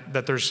reason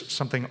that there's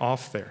something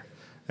off there.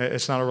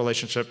 It's not a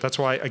relationship. That's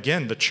why,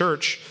 again, the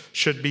church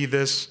should be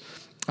this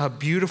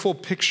beautiful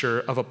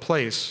picture of a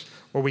place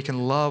where we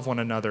can love one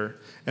another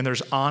and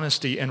there's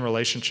honesty in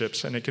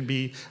relationships, and it can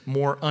be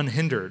more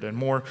unhindered and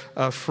more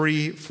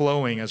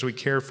free-flowing as we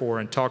care for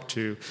and talk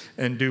to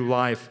and do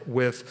life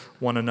with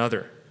one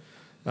another.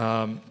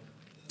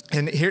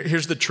 And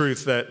here's the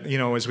truth that,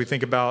 as we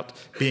think about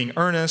being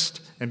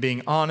earnest and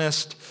being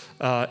honest,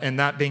 and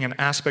that being an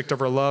aspect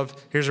of our love,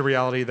 here's a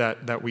reality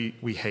that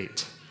we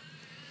hate.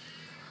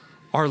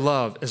 Our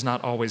love is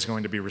not always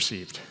going to be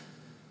received.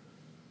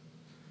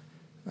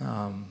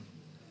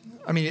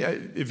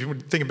 If you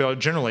think about it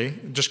generally,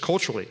 just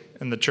culturally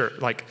in the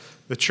church, like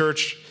the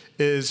church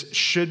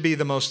should be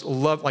the most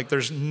love, like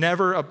there's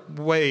never a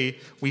way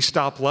we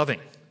stop loving,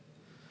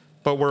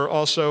 but we're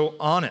also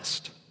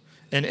honest.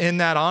 And in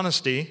that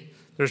honesty,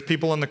 there's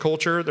people in the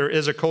culture, there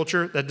is a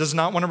culture that does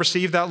not want to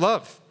receive that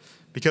love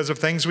because of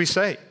things we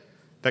say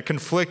that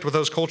conflict with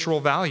those cultural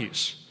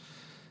values.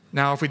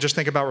 Now, if we just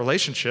think about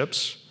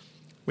relationships,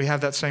 we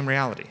have that same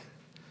reality.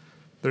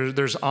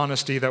 There's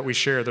honesty that we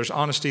share. There's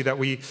honesty that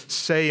we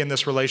say in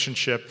this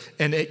relationship,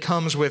 and it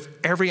comes with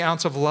every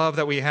ounce of love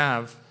that we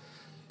have,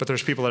 but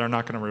there's people that are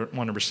not going to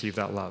want to receive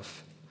that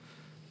love.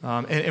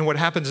 And what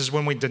happens is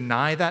when we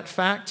deny that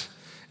fact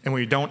and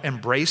we don't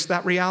embrace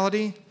that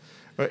reality,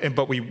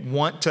 but we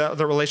want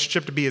the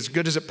relationship to be as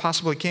good as it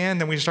possibly can,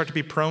 then we start to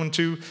be prone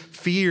to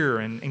fear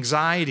and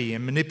anxiety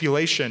and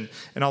manipulation,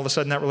 and all of a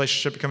sudden that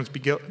relationship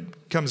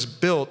becomes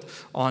built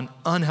on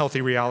unhealthy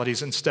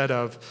realities instead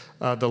of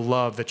the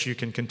love that you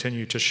can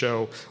continue to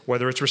show,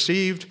 whether it's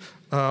received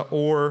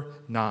or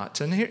not.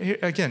 And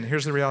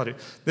here's the reality.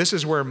 This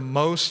is where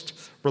most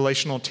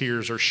relational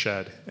tears are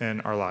shed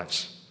in our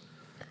lives,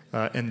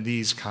 in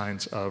these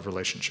kinds of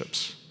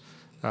relationships.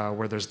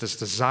 Where there's this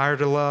desire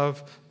to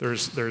love,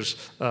 there's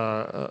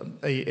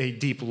a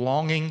deep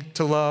longing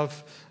to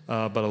love,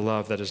 but a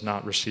love that is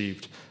not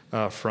received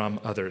from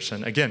others.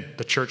 And again,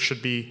 the church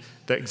should be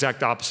the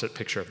exact opposite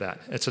picture of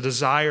that. It's a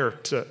desire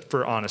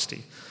for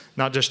honesty,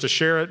 not just to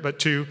share it, but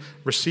to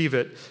receive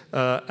it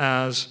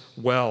as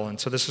well. And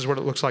so this is what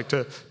it looks like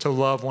to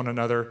love one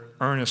another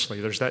earnestly.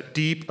 There's that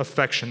deep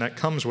affection that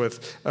comes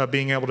with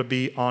being able to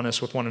be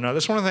honest with one another.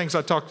 It's one of the things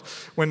I talked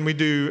when we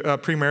do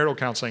premarital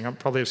counseling. I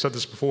probably have said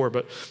this before,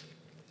 but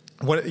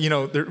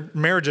their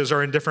marriages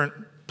are in different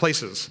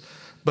places.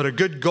 But a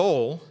good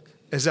goal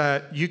is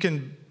that you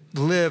can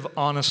live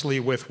honestly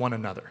with one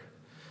another.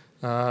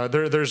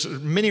 There's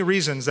many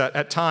reasons that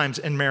at times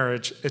in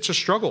marriage, it's a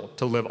struggle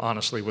to live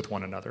honestly with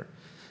one another.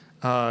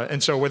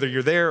 And so whether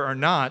you're there or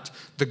not,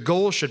 the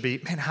goal should be,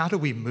 how do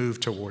we move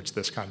towards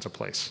this kind of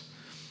place?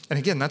 And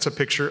again, that's a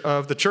picture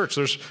of the church.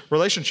 There's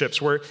relationships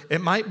where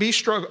it might be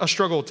a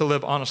struggle to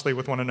live honestly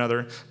with one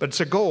another, but it's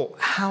a goal.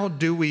 How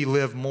do we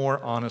live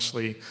more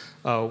honestly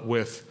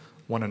with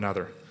one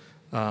another?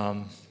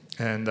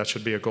 And that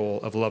should be a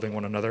goal of loving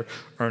one another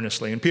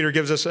earnestly. And Peter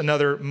gives us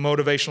another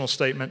motivational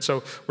statement.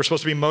 So we're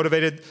supposed to be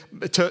motivated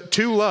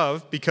to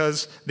love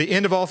because the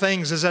end of all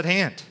things is at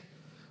hand.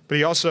 But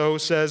he also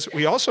says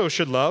we also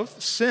should love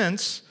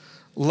since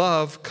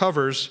love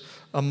covers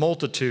a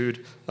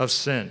multitude of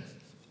sin.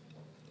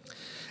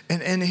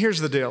 And here's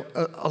the deal.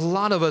 A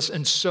lot of us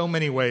in so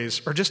many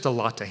ways are just a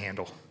lot to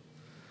handle.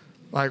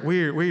 Like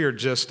we are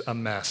just a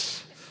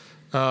mess.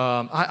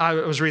 I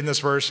was reading this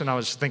verse and I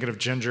was thinking of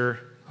Ginger.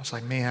 I was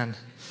like, man.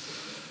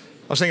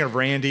 I was thinking of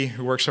Randy,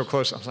 who works so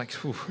close. I was like,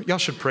 y'all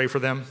should pray for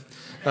them.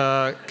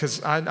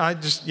 Because I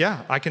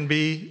can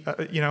be,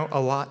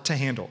 a lot to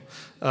handle.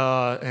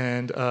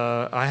 And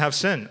I have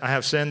sin. I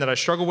have sin that I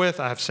struggle with.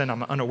 I have sin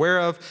I'm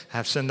unaware of. I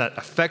have sin that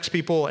affects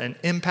people and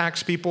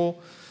impacts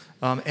people.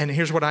 And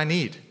here's what I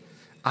need.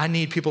 I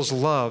need people's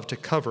love to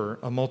cover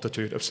a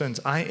multitude of sins.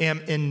 I am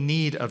in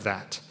need of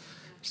that.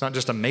 It's not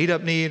just a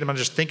made-up need. I'm not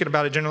just thinking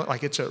about it generally.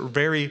 Like it's a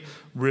very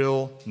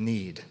real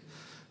need.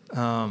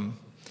 And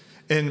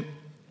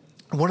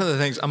one of the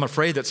things, I'm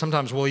afraid that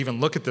sometimes we'll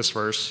even look at this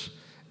verse,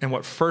 and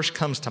what first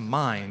comes to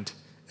mind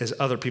is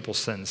other people's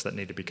sins that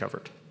need to be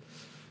covered.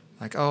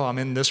 Like, I'm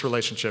in this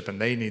relationship, and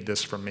they need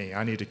this from me.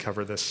 I need to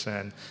cover this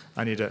sin.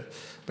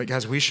 But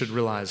guys, we should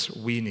realize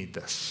we need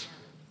this.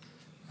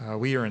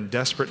 We are in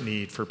desperate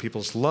need for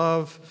people's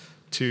love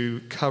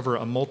to cover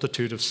a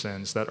multitude of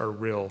sins that are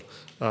real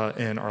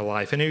in our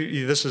life. And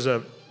this is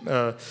a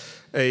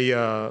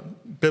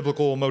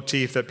biblical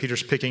motif that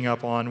Peter's picking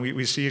up on.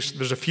 We see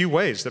there's a few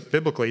ways that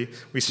biblically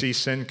we see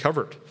sin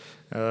covered,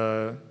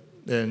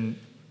 and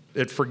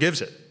it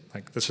forgives it.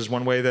 Like this is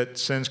one way that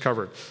sin's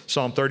covered.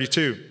 Psalm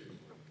 32,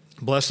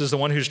 blessed is the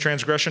one whose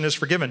transgression is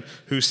forgiven,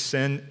 whose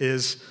sin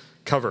is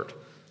covered.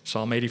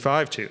 Psalm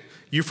 85, 2,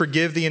 you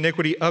forgive the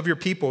iniquity of your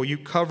people, you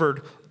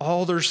covered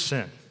all their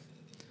sin.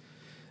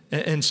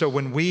 And so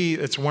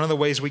it's one of the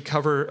ways we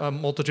cover a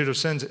multitude of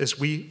sins is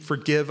we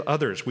forgive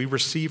others. We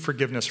receive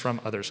forgiveness from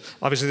others.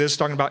 Obviously, this is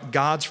talking about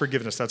God's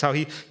forgiveness. That's how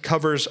he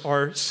covers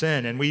our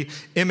sin. And we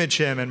image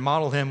him and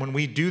model him when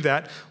we do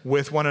that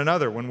with one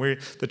another.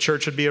 The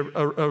church should be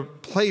a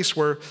place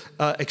where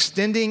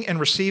extending and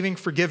receiving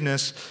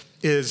forgiveness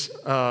is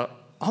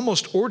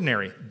almost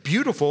ordinary,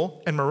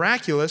 beautiful and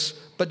miraculous,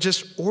 but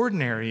just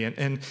ordinary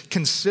and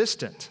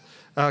consistent.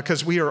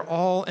 Because we are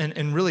all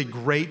in really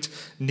great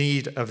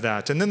need of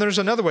that. And then there's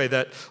another way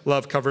that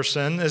love covers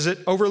sin, is it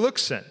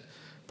overlooks sin.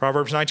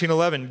 Proverbs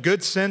 19:11,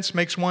 good sense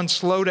makes one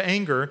slow to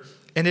anger,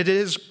 and it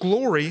is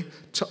glory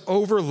to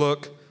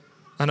overlook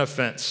an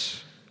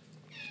offense.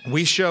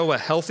 We show a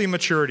healthy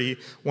maturity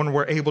when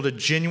we're able to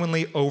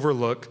genuinely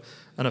overlook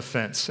an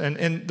offense.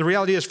 And the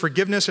reality is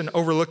forgiveness and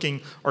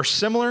overlooking are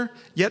similar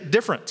yet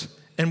different.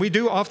 And we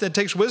do often, it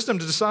takes wisdom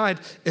to decide,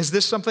 is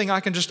this something I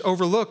can just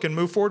overlook and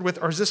move forward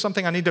with, or is this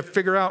something I need to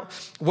figure out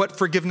what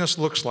forgiveness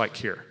looks like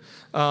here?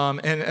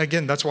 And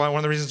again, that's why one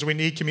of the reasons we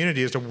need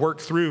community is to work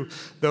through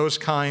those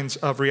kinds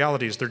of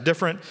realities. They're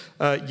different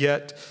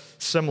yet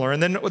similar.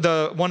 And then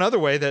the one other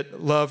way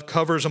that love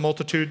covers a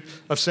multitude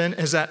of sin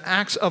is that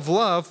acts of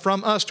love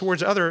from us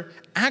towards other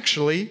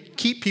actually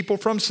keep people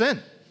from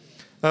sin.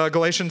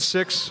 Galatians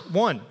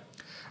 6:1.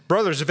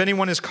 Brothers, if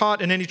anyone is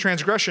caught in any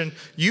transgression,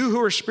 you who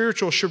are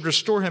spiritual should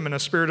restore him in a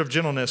spirit of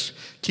gentleness.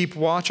 Keep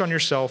watch on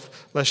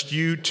yourself, lest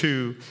you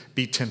too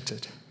be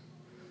tempted.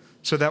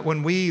 So that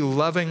when we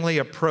lovingly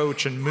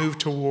approach and move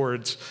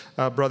towards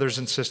brothers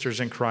and sisters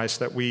in Christ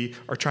that we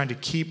are trying to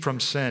keep from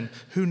sin,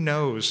 who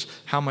knows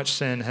how much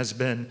sin has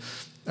been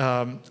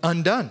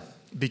undone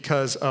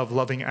because of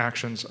loving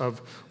actions of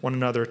one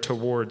another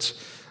towards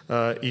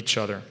each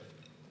other.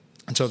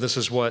 And so this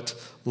is what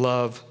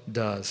love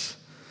does.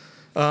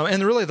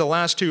 And really the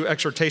last two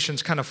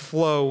exhortations kind of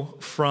flow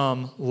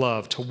from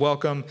love, to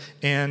welcome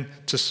and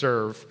to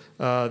serve.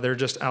 They're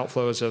just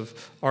outflows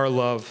of our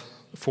love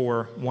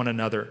for one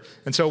another.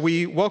 And so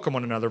we welcome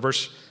one another.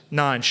 Verse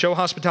 9, show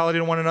hospitality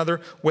to one another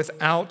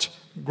without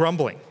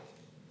grumbling.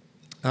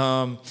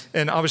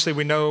 And obviously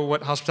we know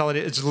what hospitality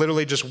is. It's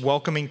literally just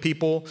welcoming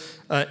people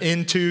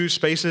into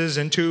spaces,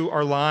 into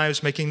our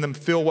lives, making them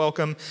feel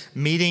welcome,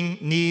 meeting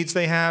needs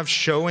they have,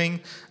 showing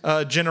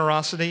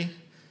generosity.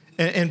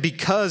 And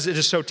because it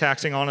is so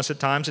taxing on us at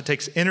times, it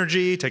takes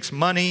energy, it takes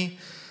money.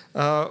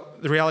 The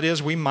reality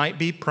is we might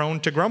be prone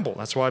to grumble.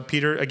 That's why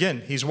Peter,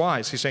 again, he's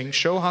wise. He's saying,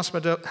 show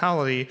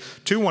hospitality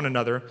to one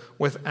another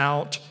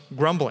without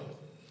grumbling.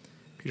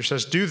 Peter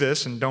says, do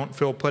this and don't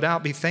feel put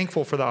out. Be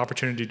thankful for the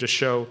opportunity to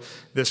show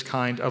this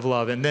kind of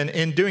love. And then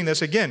in doing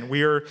this, again,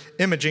 we are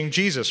imaging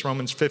Jesus,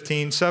 Romans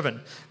 15:7.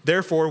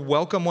 Therefore,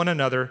 welcome one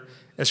another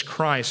as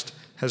Christ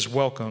has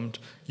welcomed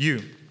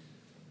you.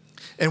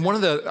 And one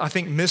of the, I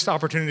think, missed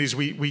opportunities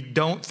we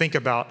don't think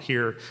about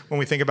here when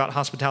we think about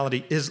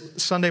hospitality is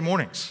Sunday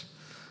mornings.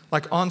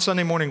 Like on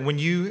Sunday morning, when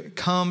you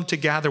come to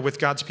gather with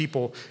God's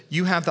people,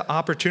 you have the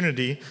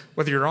opportunity,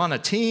 whether you're on a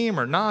team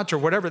or not or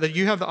whatever, that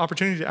you have the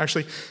opportunity to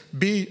actually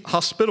be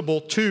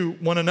hospitable to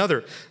one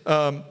another.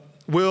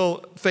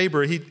 Will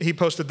Faber, he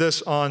posted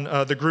this on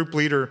the group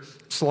leader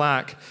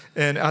Slack,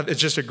 and it's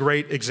just a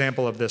great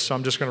example of this. So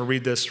I'm just going to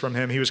read this from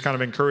him. He was kind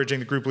of encouraging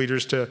the group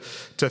leaders to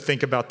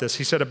think about this.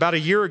 He said, about a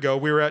year ago,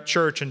 we were at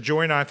church, and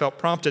Joy and I felt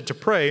prompted to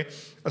pray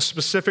a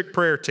specific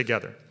prayer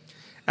together,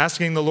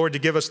 asking the Lord to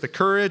give us the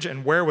courage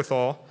and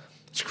wherewithal.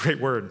 It's a great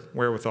word,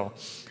 wherewithal.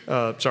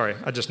 Sorry,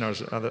 I just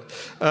noticed it.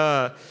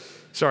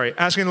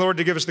 Asking the Lord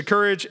to give us the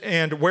courage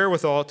and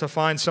wherewithal to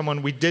find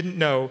someone we didn't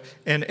know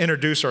and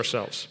introduce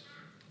ourselves.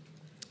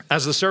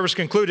 As the service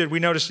concluded, we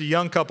noticed a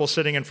young couple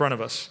sitting in front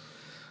of us.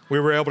 We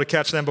were able to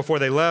catch them before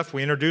they left.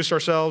 We introduced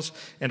ourselves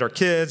and our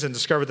kids and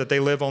discovered that they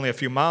live only a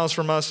few miles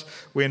from us.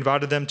 We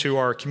invited them to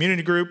our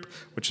community group,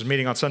 which was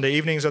meeting on Sunday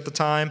evenings at the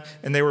time,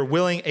 and they were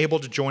able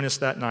to join us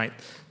that night.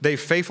 They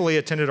faithfully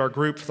attended our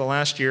group for the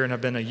last year and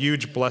have been a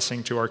huge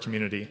blessing to our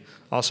community.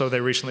 Also, they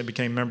recently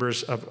became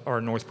members of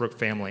our Northbrook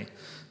family.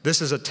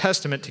 This is a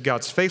testament to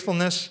God's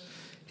faithfulness.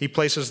 He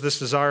places this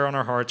desire on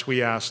our hearts,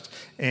 we asked,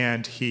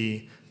 and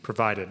He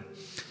provided.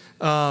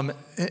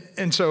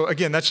 And so,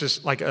 again, that's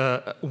just like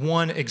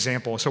one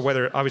example. So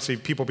whether, obviously,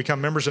 people become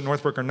members at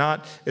Northbrook or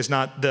not is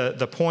not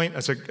the point.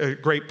 That's a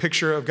great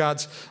picture of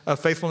God's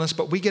faithfulness.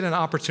 But we get an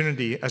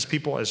opportunity as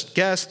people, as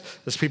guests,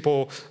 as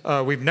people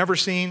we've never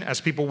seen, as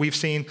people we've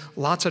seen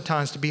lots of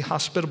times to be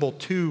hospitable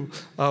to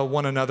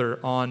one another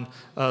on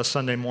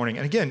Sunday morning.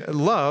 And again,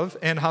 love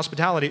and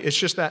hospitality, it's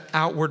just that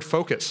outward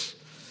focus.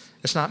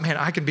 It's not, man,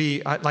 I can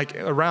be like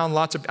around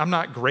I'm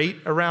not great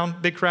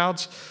around big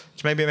crowds,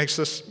 which maybe makes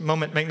this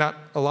moment make not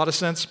a lot of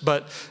sense,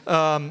 but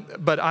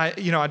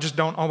I just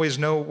don't always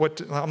know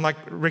I'm like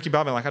Ricky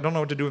Bobby, like I don't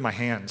know what to do with my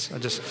hands. I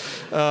just,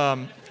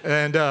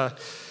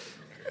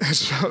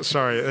 so,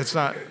 sorry, it's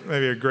not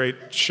maybe a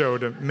great show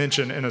to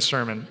mention in a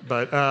sermon,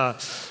 but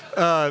I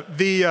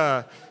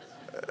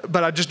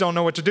just don't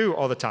know what to do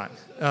all the time.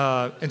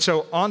 And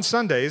so on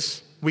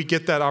Sundays, we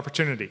get that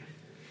opportunity.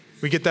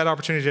 We get that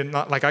opportunity to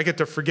not, like I get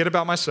to forget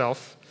about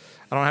myself.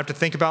 I don't have to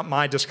think about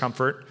my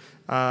discomfort.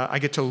 I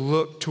get to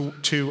look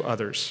to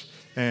others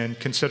and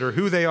consider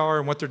who they are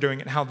and what they're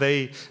doing and how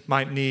they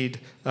might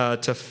need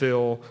to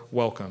feel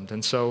welcomed.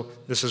 And so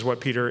this is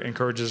what Peter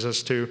encourages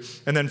us to.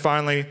 And then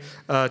finally,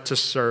 to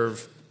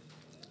serve.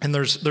 And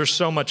there's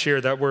so much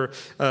here that we're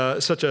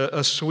such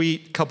a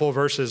sweet couple of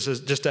verses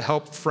just to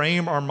help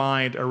frame our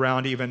mind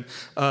around even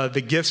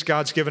the gifts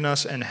God's given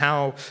us and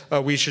how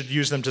we should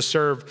use them to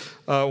serve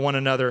one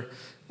another.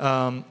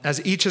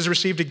 As each has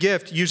received a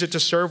gift, use it to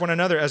serve one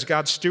another as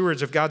God's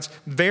stewards of God's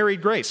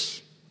varied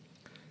grace.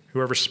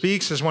 Whoever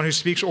speaks is one who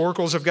speaks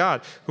oracles of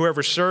God.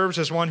 Whoever serves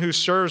is one who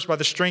serves by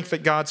the strength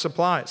that God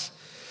supplies.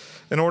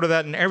 in order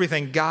that in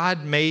everything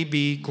God may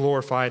be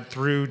glorified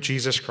through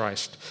Jesus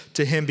Christ.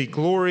 To him be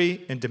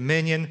glory and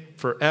dominion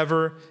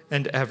forever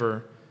and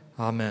ever.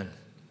 Amen.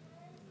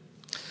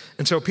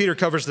 And so Peter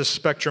covers this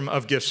spectrum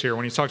of gifts here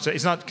when he talks.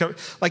 He's not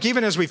like,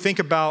 even as we think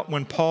about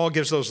when Paul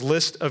gives those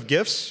list of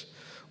gifts,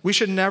 we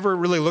should never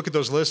really look at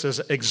those lists as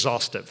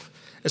exhaustive.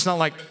 It's not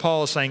like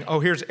Paul is saying, oh,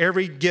 here's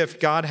every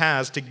gift God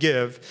has to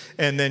give,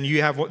 and then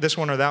you have this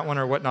one or that one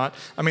or whatnot.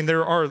 I mean,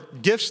 there are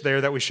gifts there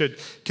that we should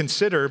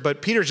consider,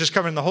 but Peter's just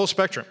covering the whole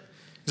spectrum.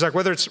 He's like,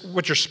 whether it's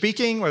what you're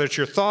speaking, whether it's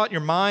your thought,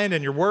 your mind,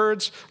 and your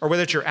words, or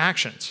whether it's your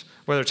actions,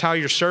 whether it's how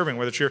you're serving,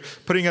 whether it's you're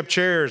putting up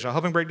chairs or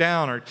helping break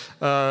down,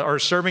 or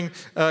serving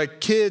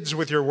kids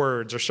with your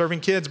words, or serving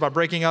kids by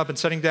breaking up and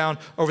sitting down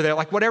over there.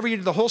 Like whatever you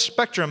do, the whole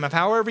spectrum of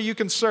however you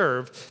can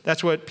serve,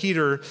 that's what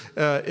Peter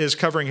is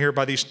covering here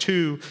by these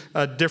two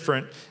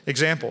different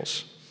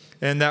examples.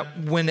 And that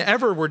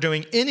whenever we're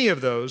doing any of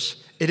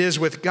those, it is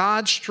with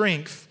God's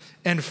strength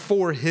and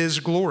for his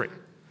glory.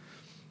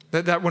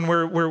 That when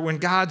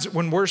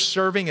we're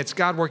serving, it's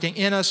God working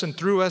in us and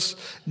through us.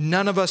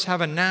 None of us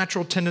have a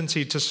natural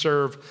tendency to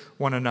serve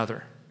one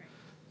another.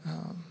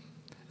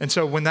 And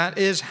so when that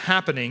is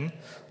happening,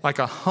 like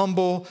a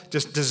humble,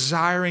 just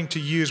desiring to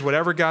use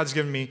whatever God's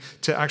given me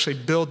to actually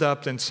build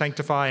up and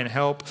sanctify and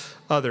help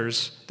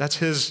others, that's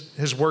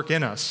his work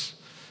in us.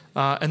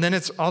 And then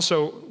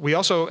we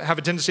also have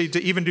a tendency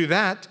to even do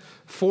that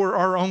for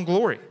our own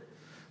glory.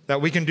 That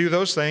we can do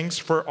those things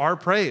for our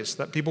praise,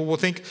 that people will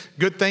think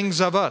good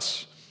things of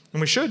us. And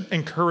we should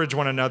encourage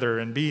one another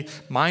and be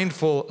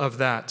mindful of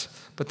that.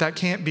 But that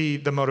can't be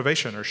the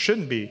motivation, or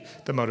shouldn't be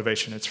the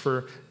motivation. It's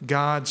for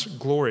God's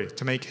glory,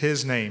 to make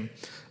his name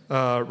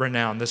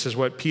renowned. This is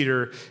what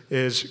Peter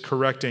is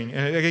correcting.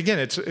 And again,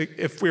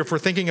 if we're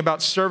thinking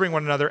about serving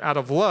one another out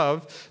of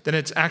love, then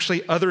it's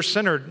actually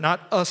other-centered,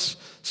 not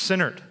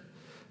us-centered.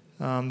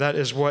 That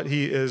is what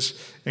he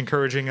is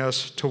encouraging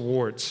us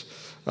towards.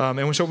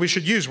 And so we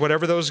should use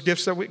whatever those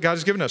gifts that God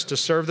has given us to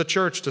serve the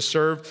church, to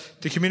serve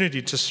the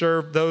community, to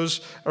serve those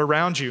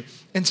around you.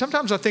 And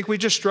sometimes I think we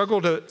just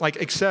struggle to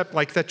accept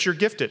that you're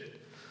gifted.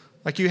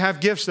 Like you have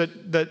gifts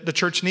that the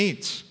church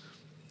needs.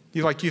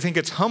 You think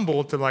it's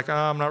humble to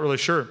I'm not really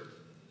sure.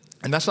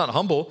 And that's not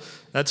humble.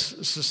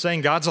 That's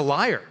saying God's a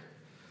liar.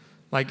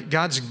 Like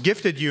God's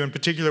gifted you in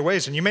particular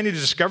ways. And you may need to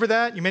discover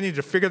that. You may need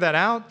to figure that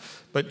out.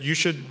 But you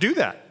should do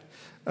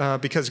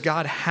that because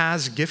God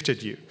has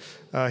gifted you.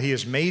 He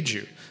has made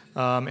you,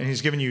 and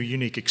he's given you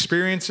unique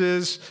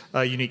experiences,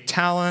 unique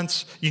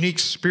talents, unique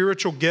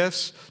spiritual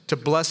gifts to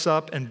bless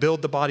up and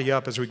build the body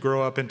up as we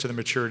grow up into the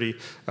maturity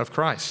of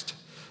Christ.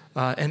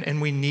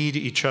 And we need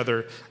each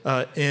other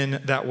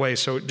in that way.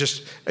 So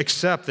just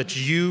accept that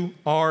you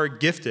are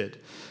gifted.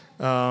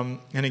 And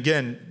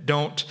again,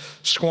 don't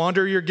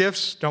squander your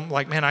gifts. Don't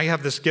man, I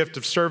have this gift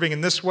of serving in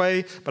this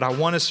way, but I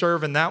want to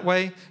serve in that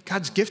way.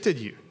 God's gifted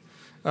you.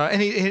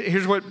 And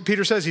here's what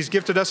Peter says. He's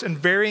gifted us in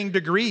varying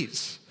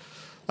degrees.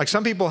 Like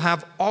some people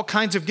have all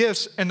kinds of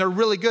gifts and they're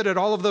really good at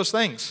all of those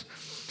things.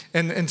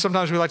 And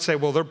sometimes we like to say,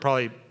 well, they're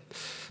probably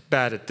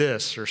bad at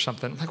this or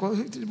something. Like, well,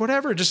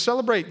 whatever, just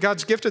celebrate.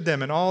 God's gifted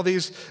them in all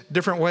these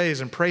different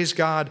ways and praise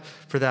God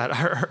for that.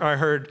 I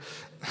heard,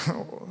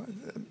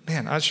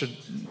 man, I should,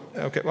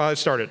 okay, well, I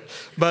started.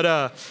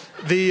 But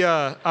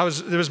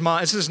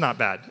this is not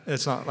bad.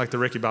 It's not like the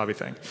Ricky Bobby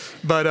thing.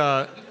 But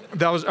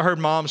I heard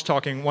moms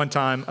talking one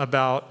time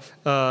about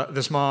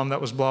this mom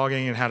that was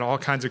blogging and had all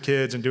kinds of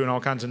kids and doing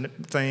all kinds of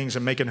things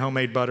and making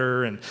homemade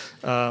butter and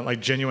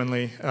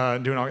genuinely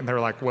doing all. And they were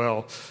like,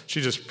 well,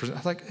 she just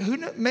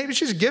maybe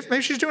she's a gift.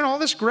 Maybe she's doing all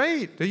this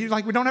great. We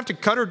don't have to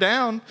cut her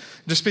down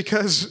just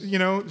because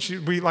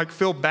we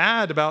feel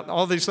bad about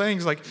all these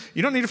things. Like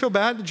you don't need to feel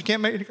bad that you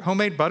can't make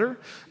homemade butter,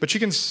 but you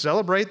can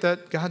celebrate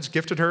that God's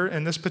gifted her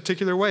in this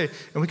particular way,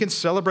 and we can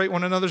celebrate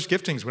one another's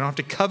giftings. We don't have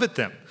to covet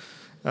them.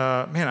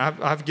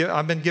 I've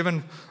been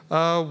given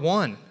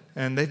one,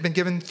 and they've been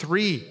given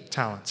 3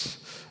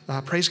 talents.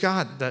 Praise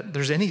God that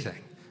there's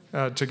anything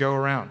to go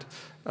around,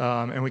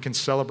 and we can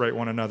celebrate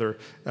one another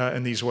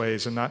in these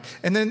ways. And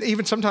then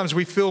even sometimes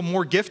we feel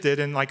more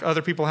gifted, and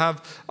other people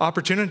have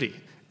opportunity.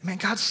 Man,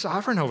 God's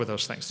sovereign over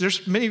those things.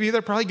 There's many of you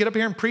that probably get up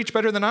here and preach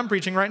better than I'm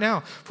preaching right now.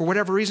 For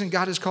whatever reason,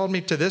 God has called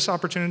me to this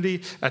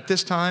opportunity at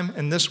this time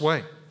in this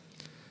way.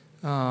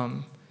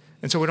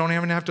 And so we don't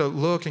even have to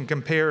look and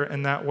compare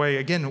in that way.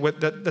 Again,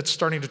 that's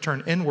starting to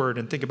turn inward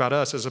and think about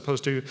us as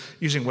opposed to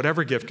using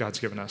whatever gift God's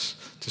given us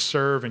to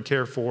serve and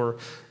care for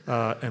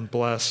and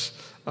bless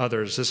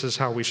others. This is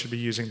how we should be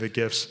using the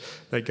gifts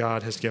that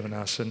God has given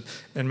us. And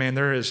man,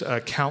 there is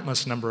a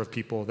countless number of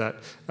people that,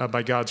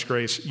 by God's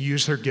grace,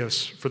 use their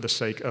gifts for the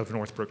sake of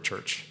Northbrook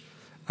Church.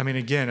 I mean,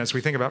 again, as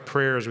we think about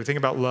prayer, as we think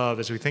about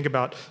love, as we think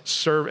about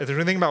as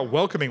we think about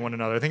welcoming one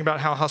another, think about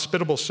how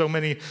hospitable so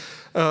many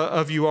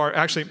of you are.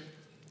 Actually,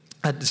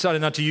 I decided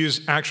not to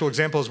use actual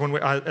examples. When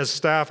as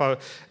staff,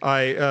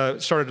 I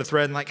started a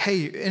thread and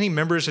hey, any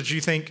members that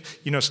you think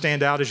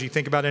stand out as you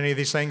think about any of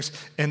these things?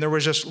 And there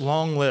was just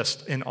long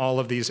list in all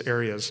of these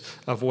areas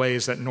of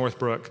ways that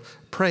Northbrook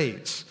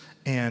prays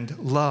and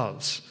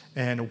loves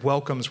and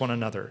welcomes one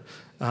another.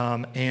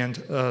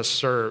 and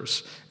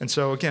serves. And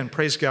so again,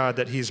 praise God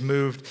that he's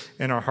moved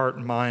in our heart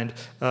and mind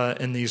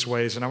in these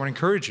ways. And I want to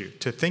encourage you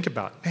to think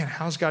about, man,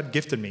 how's God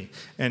gifted me?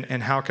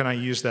 And how can I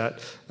use that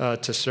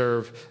to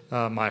serve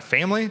my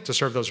family, to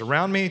serve those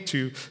around me,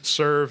 to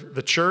serve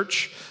the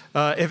church?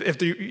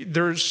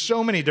 There's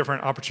so many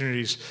different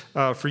opportunities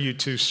for you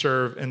to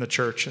serve in the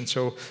church. And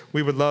so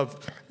we would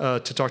love to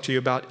talk to you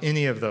about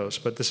any of those,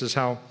 but this is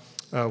how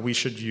we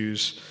should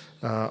use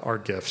our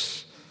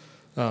gifts.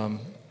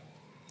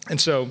 And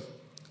so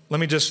let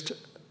me just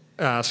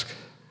ask,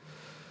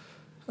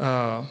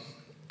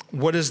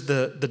 what does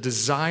the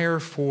desire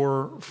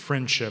for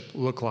friendship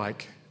look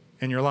like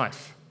in your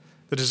life?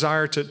 The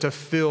desire to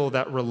fill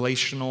that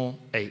relational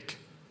ache.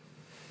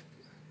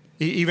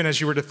 Even as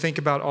you were to think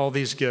about all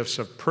these gifts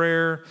of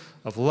prayer,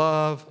 of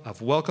love,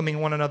 of welcoming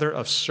one another,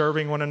 of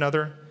serving one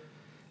another,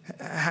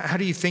 how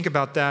do you think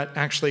about that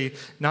actually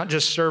not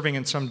just serving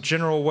in some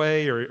general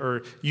way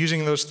or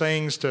using those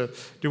things to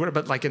do what,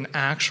 but like in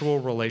actual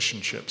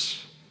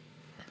relationships?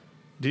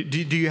 Do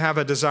you have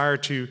a desire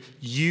to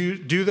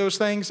do those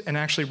things and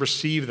actually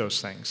receive those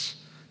things,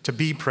 to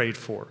be prayed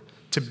for,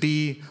 to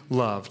be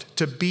loved,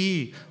 to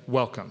be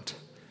welcomed,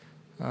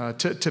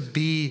 to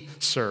be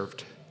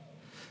served?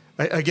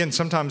 Again,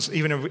 sometimes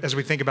even as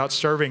we think about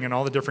serving and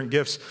all the different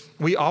gifts,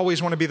 we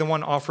always want to be the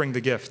one offering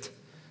the gift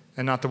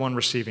and not the one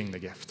receiving the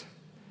gift.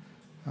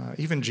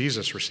 Even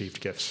Jesus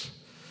received gifts.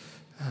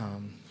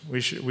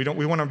 We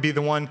want to be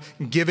the one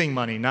giving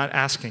money, not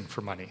asking for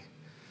money.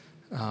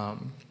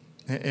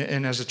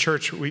 And as a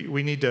church,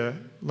 we need to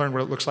learn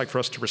what it looks like for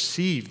us to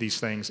receive these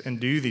things and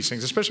do these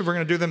things, especially if we're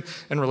going to do them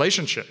in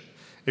relationship.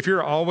 If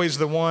you're always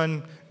the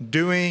one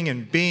doing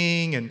and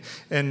being and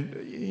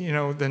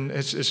then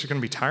it's going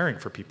to be tiring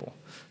for people.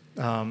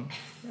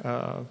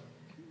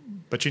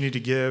 But you need to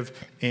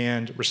give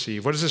and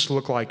receive. What does this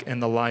look like in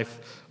the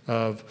life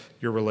of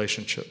your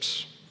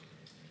relationships?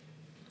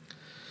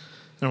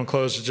 And I'll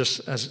close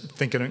just as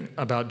thinking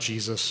about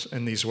Jesus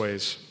in these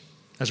ways.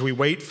 As we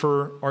wait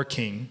for our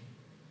King,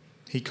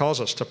 he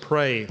calls us to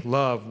pray,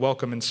 love,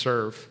 welcome, and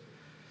serve.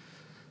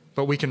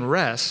 But we can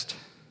rest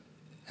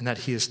in that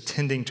he is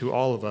tending to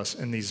all of us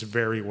in these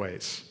very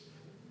ways.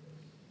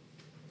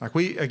 Like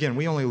we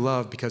only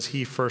love because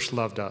he first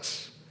loved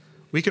us.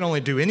 We can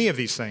only do any of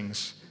these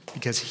things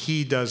because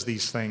he does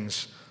these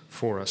things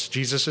for us.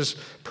 Jesus is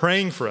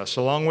praying for us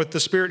along with the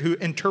Spirit who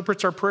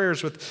interprets our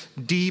prayers with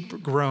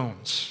deep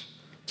groans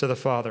to the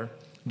Father.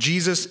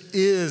 Jesus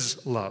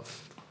is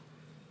love.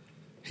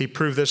 He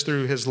proved this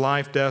through his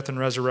life, death, and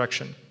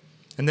resurrection.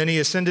 And then he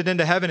ascended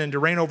into heaven and to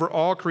reign over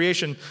all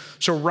creation.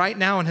 So right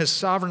now in his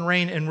sovereign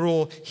reign and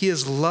rule, he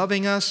is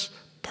loving us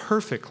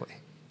perfectly.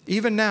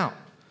 Even now,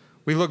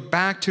 we look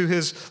back to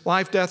his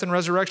life, death, and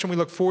resurrection. We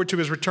look forward to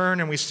his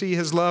return and we see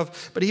his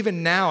love. But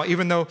even now,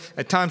 even though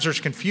at times there's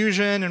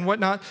confusion and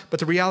whatnot, but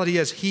the reality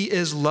is he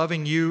is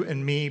loving you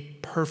and me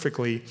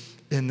perfectly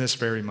in this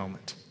very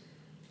moment.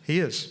 He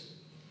is.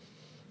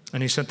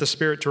 And he sent the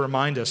Spirit to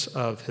remind us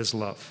of his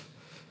love.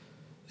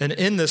 And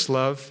in this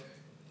love,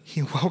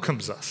 he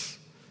welcomes us.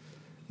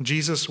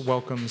 Jesus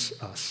welcomes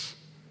us.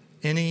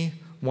 Any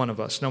one of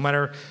us, no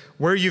matter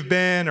where you've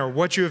been or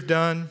what you have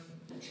done.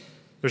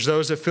 There's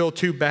those that feel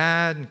too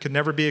bad and could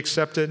never be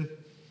accepted.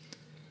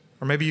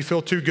 Or maybe you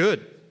feel too good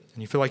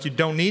and you feel like you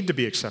don't need to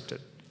be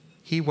accepted.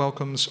 He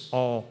welcomes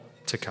all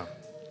to come.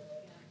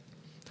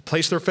 To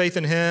place their faith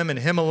in him and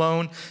him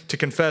alone, to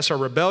confess our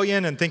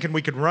rebellion and thinking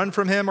we could run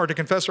from him, or to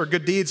confess our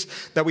good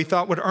deeds that we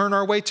thought would earn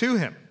our way to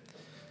him.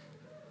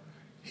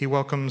 He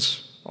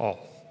welcomes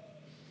all.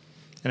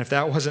 And if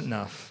that wasn't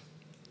enough,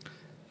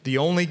 the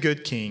only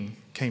good king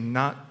came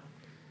not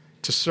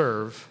to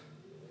serve,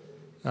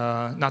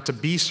 not to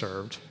be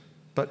served,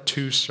 but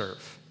to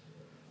serve.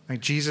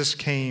 Like Jesus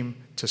came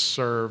to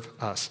serve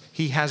us.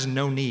 He has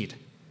no need.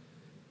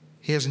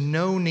 He has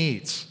no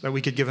needs that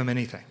we could give him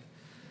anything.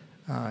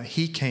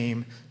 He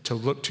came to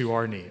look to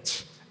our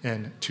needs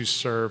and to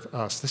serve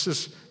us. This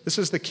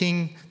is the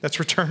king that's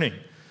returning.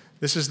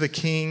 This is the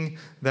king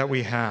that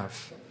we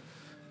have.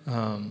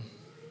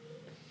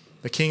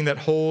 The king that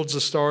holds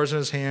the stars in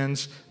his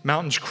hands.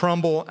 Mountains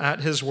crumble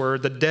at his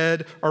word. The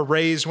dead are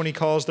raised when he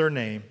calls their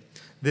name.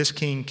 This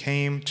king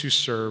came to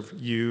serve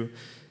you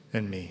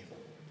and me.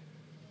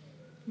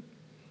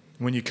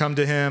 When you come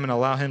to him and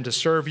allow him to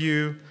serve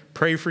you,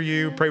 pray for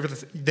you,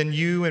 then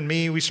you and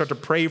me, we start to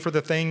pray for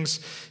the things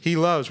he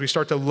loves. We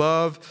start to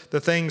love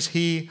the things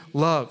he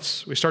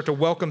loves. We start to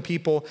welcome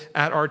people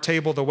at our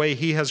table the way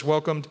he has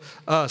welcomed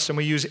us. And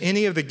we use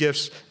any of the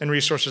gifts and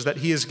resources that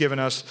he has given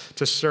us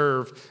to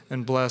serve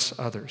and bless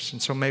others.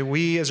 And so may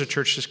we as a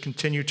church just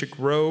continue to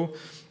grow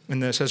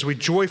in this as we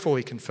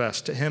joyfully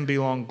confess to him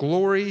belong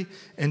glory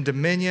and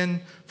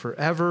dominion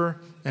forever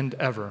and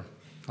ever.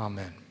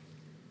 Amen.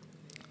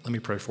 Let me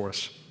pray for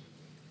us.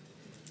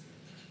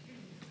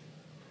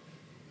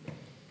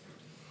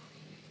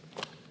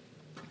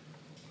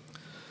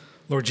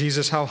 Lord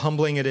Jesus, how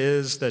humbling it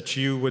is that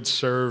you would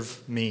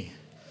serve me.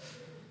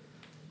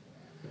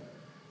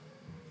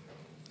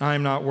 I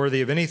am not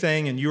worthy of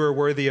anything, and you are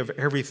worthy of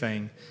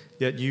everything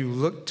yet you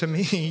look to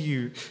me,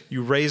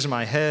 you raise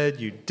my head,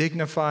 you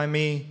dignify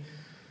me,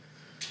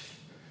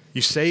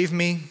 you save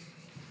me,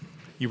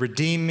 you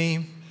redeem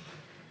me.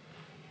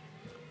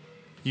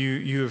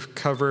 You have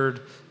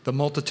covered the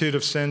multitude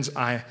of sins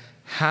I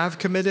have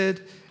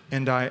committed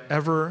and I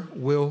ever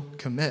will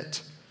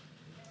commit.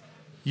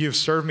 You have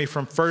served me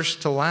from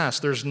first to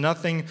last. There's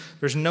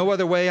no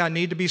other way I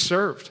need to be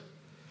served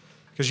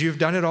because you've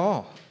done it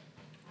all.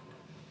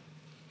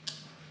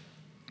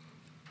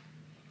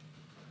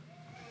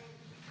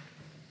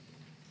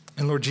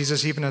 And Lord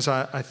Jesus, even as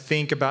I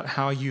think about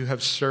how you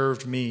have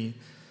served me,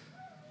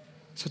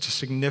 such a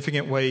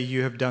significant way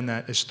you have done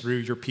that is through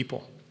your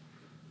people.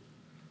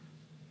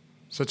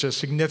 Such a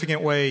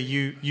significant way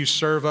you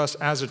serve us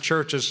as a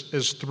church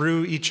is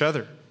through each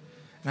other.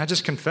 And I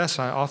just confess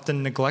I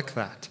often neglect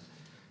that.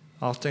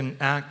 I often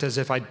act as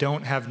if I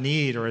don't have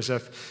need or as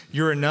if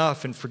you're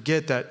enough and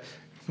forget that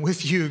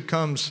with you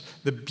comes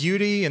the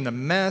beauty and the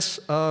mess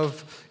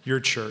of your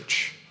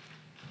church.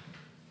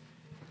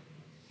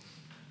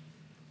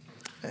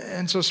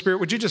 And so, Spirit,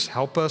 would you just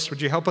help us?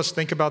 Would you help us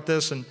think about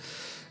this and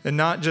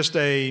not just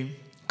a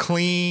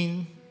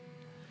clean,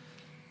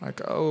 like,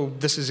 oh,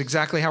 this is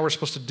exactly how we're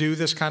supposed to do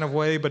this kind of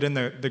way, but in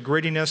the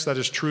grittiness that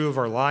is true of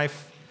our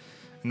life,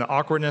 and the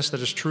awkwardness that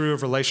is true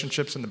of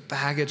relationships, and the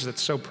baggage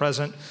that's so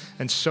present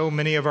in so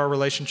many of our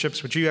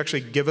relationships, would you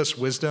actually give us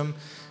wisdom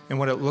in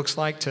what it looks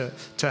like to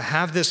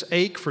have this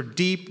ache for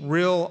deep,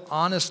 real,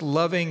 honest,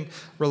 loving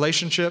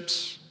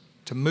relationships,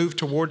 to move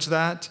towards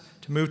that,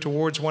 to move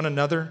towards one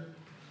another,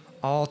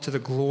 all to the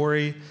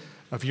glory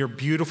of your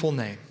beautiful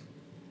name.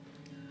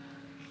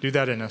 Do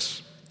that in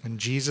us. In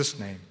Jesus'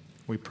 name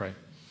we pray.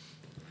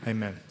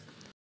 Amen.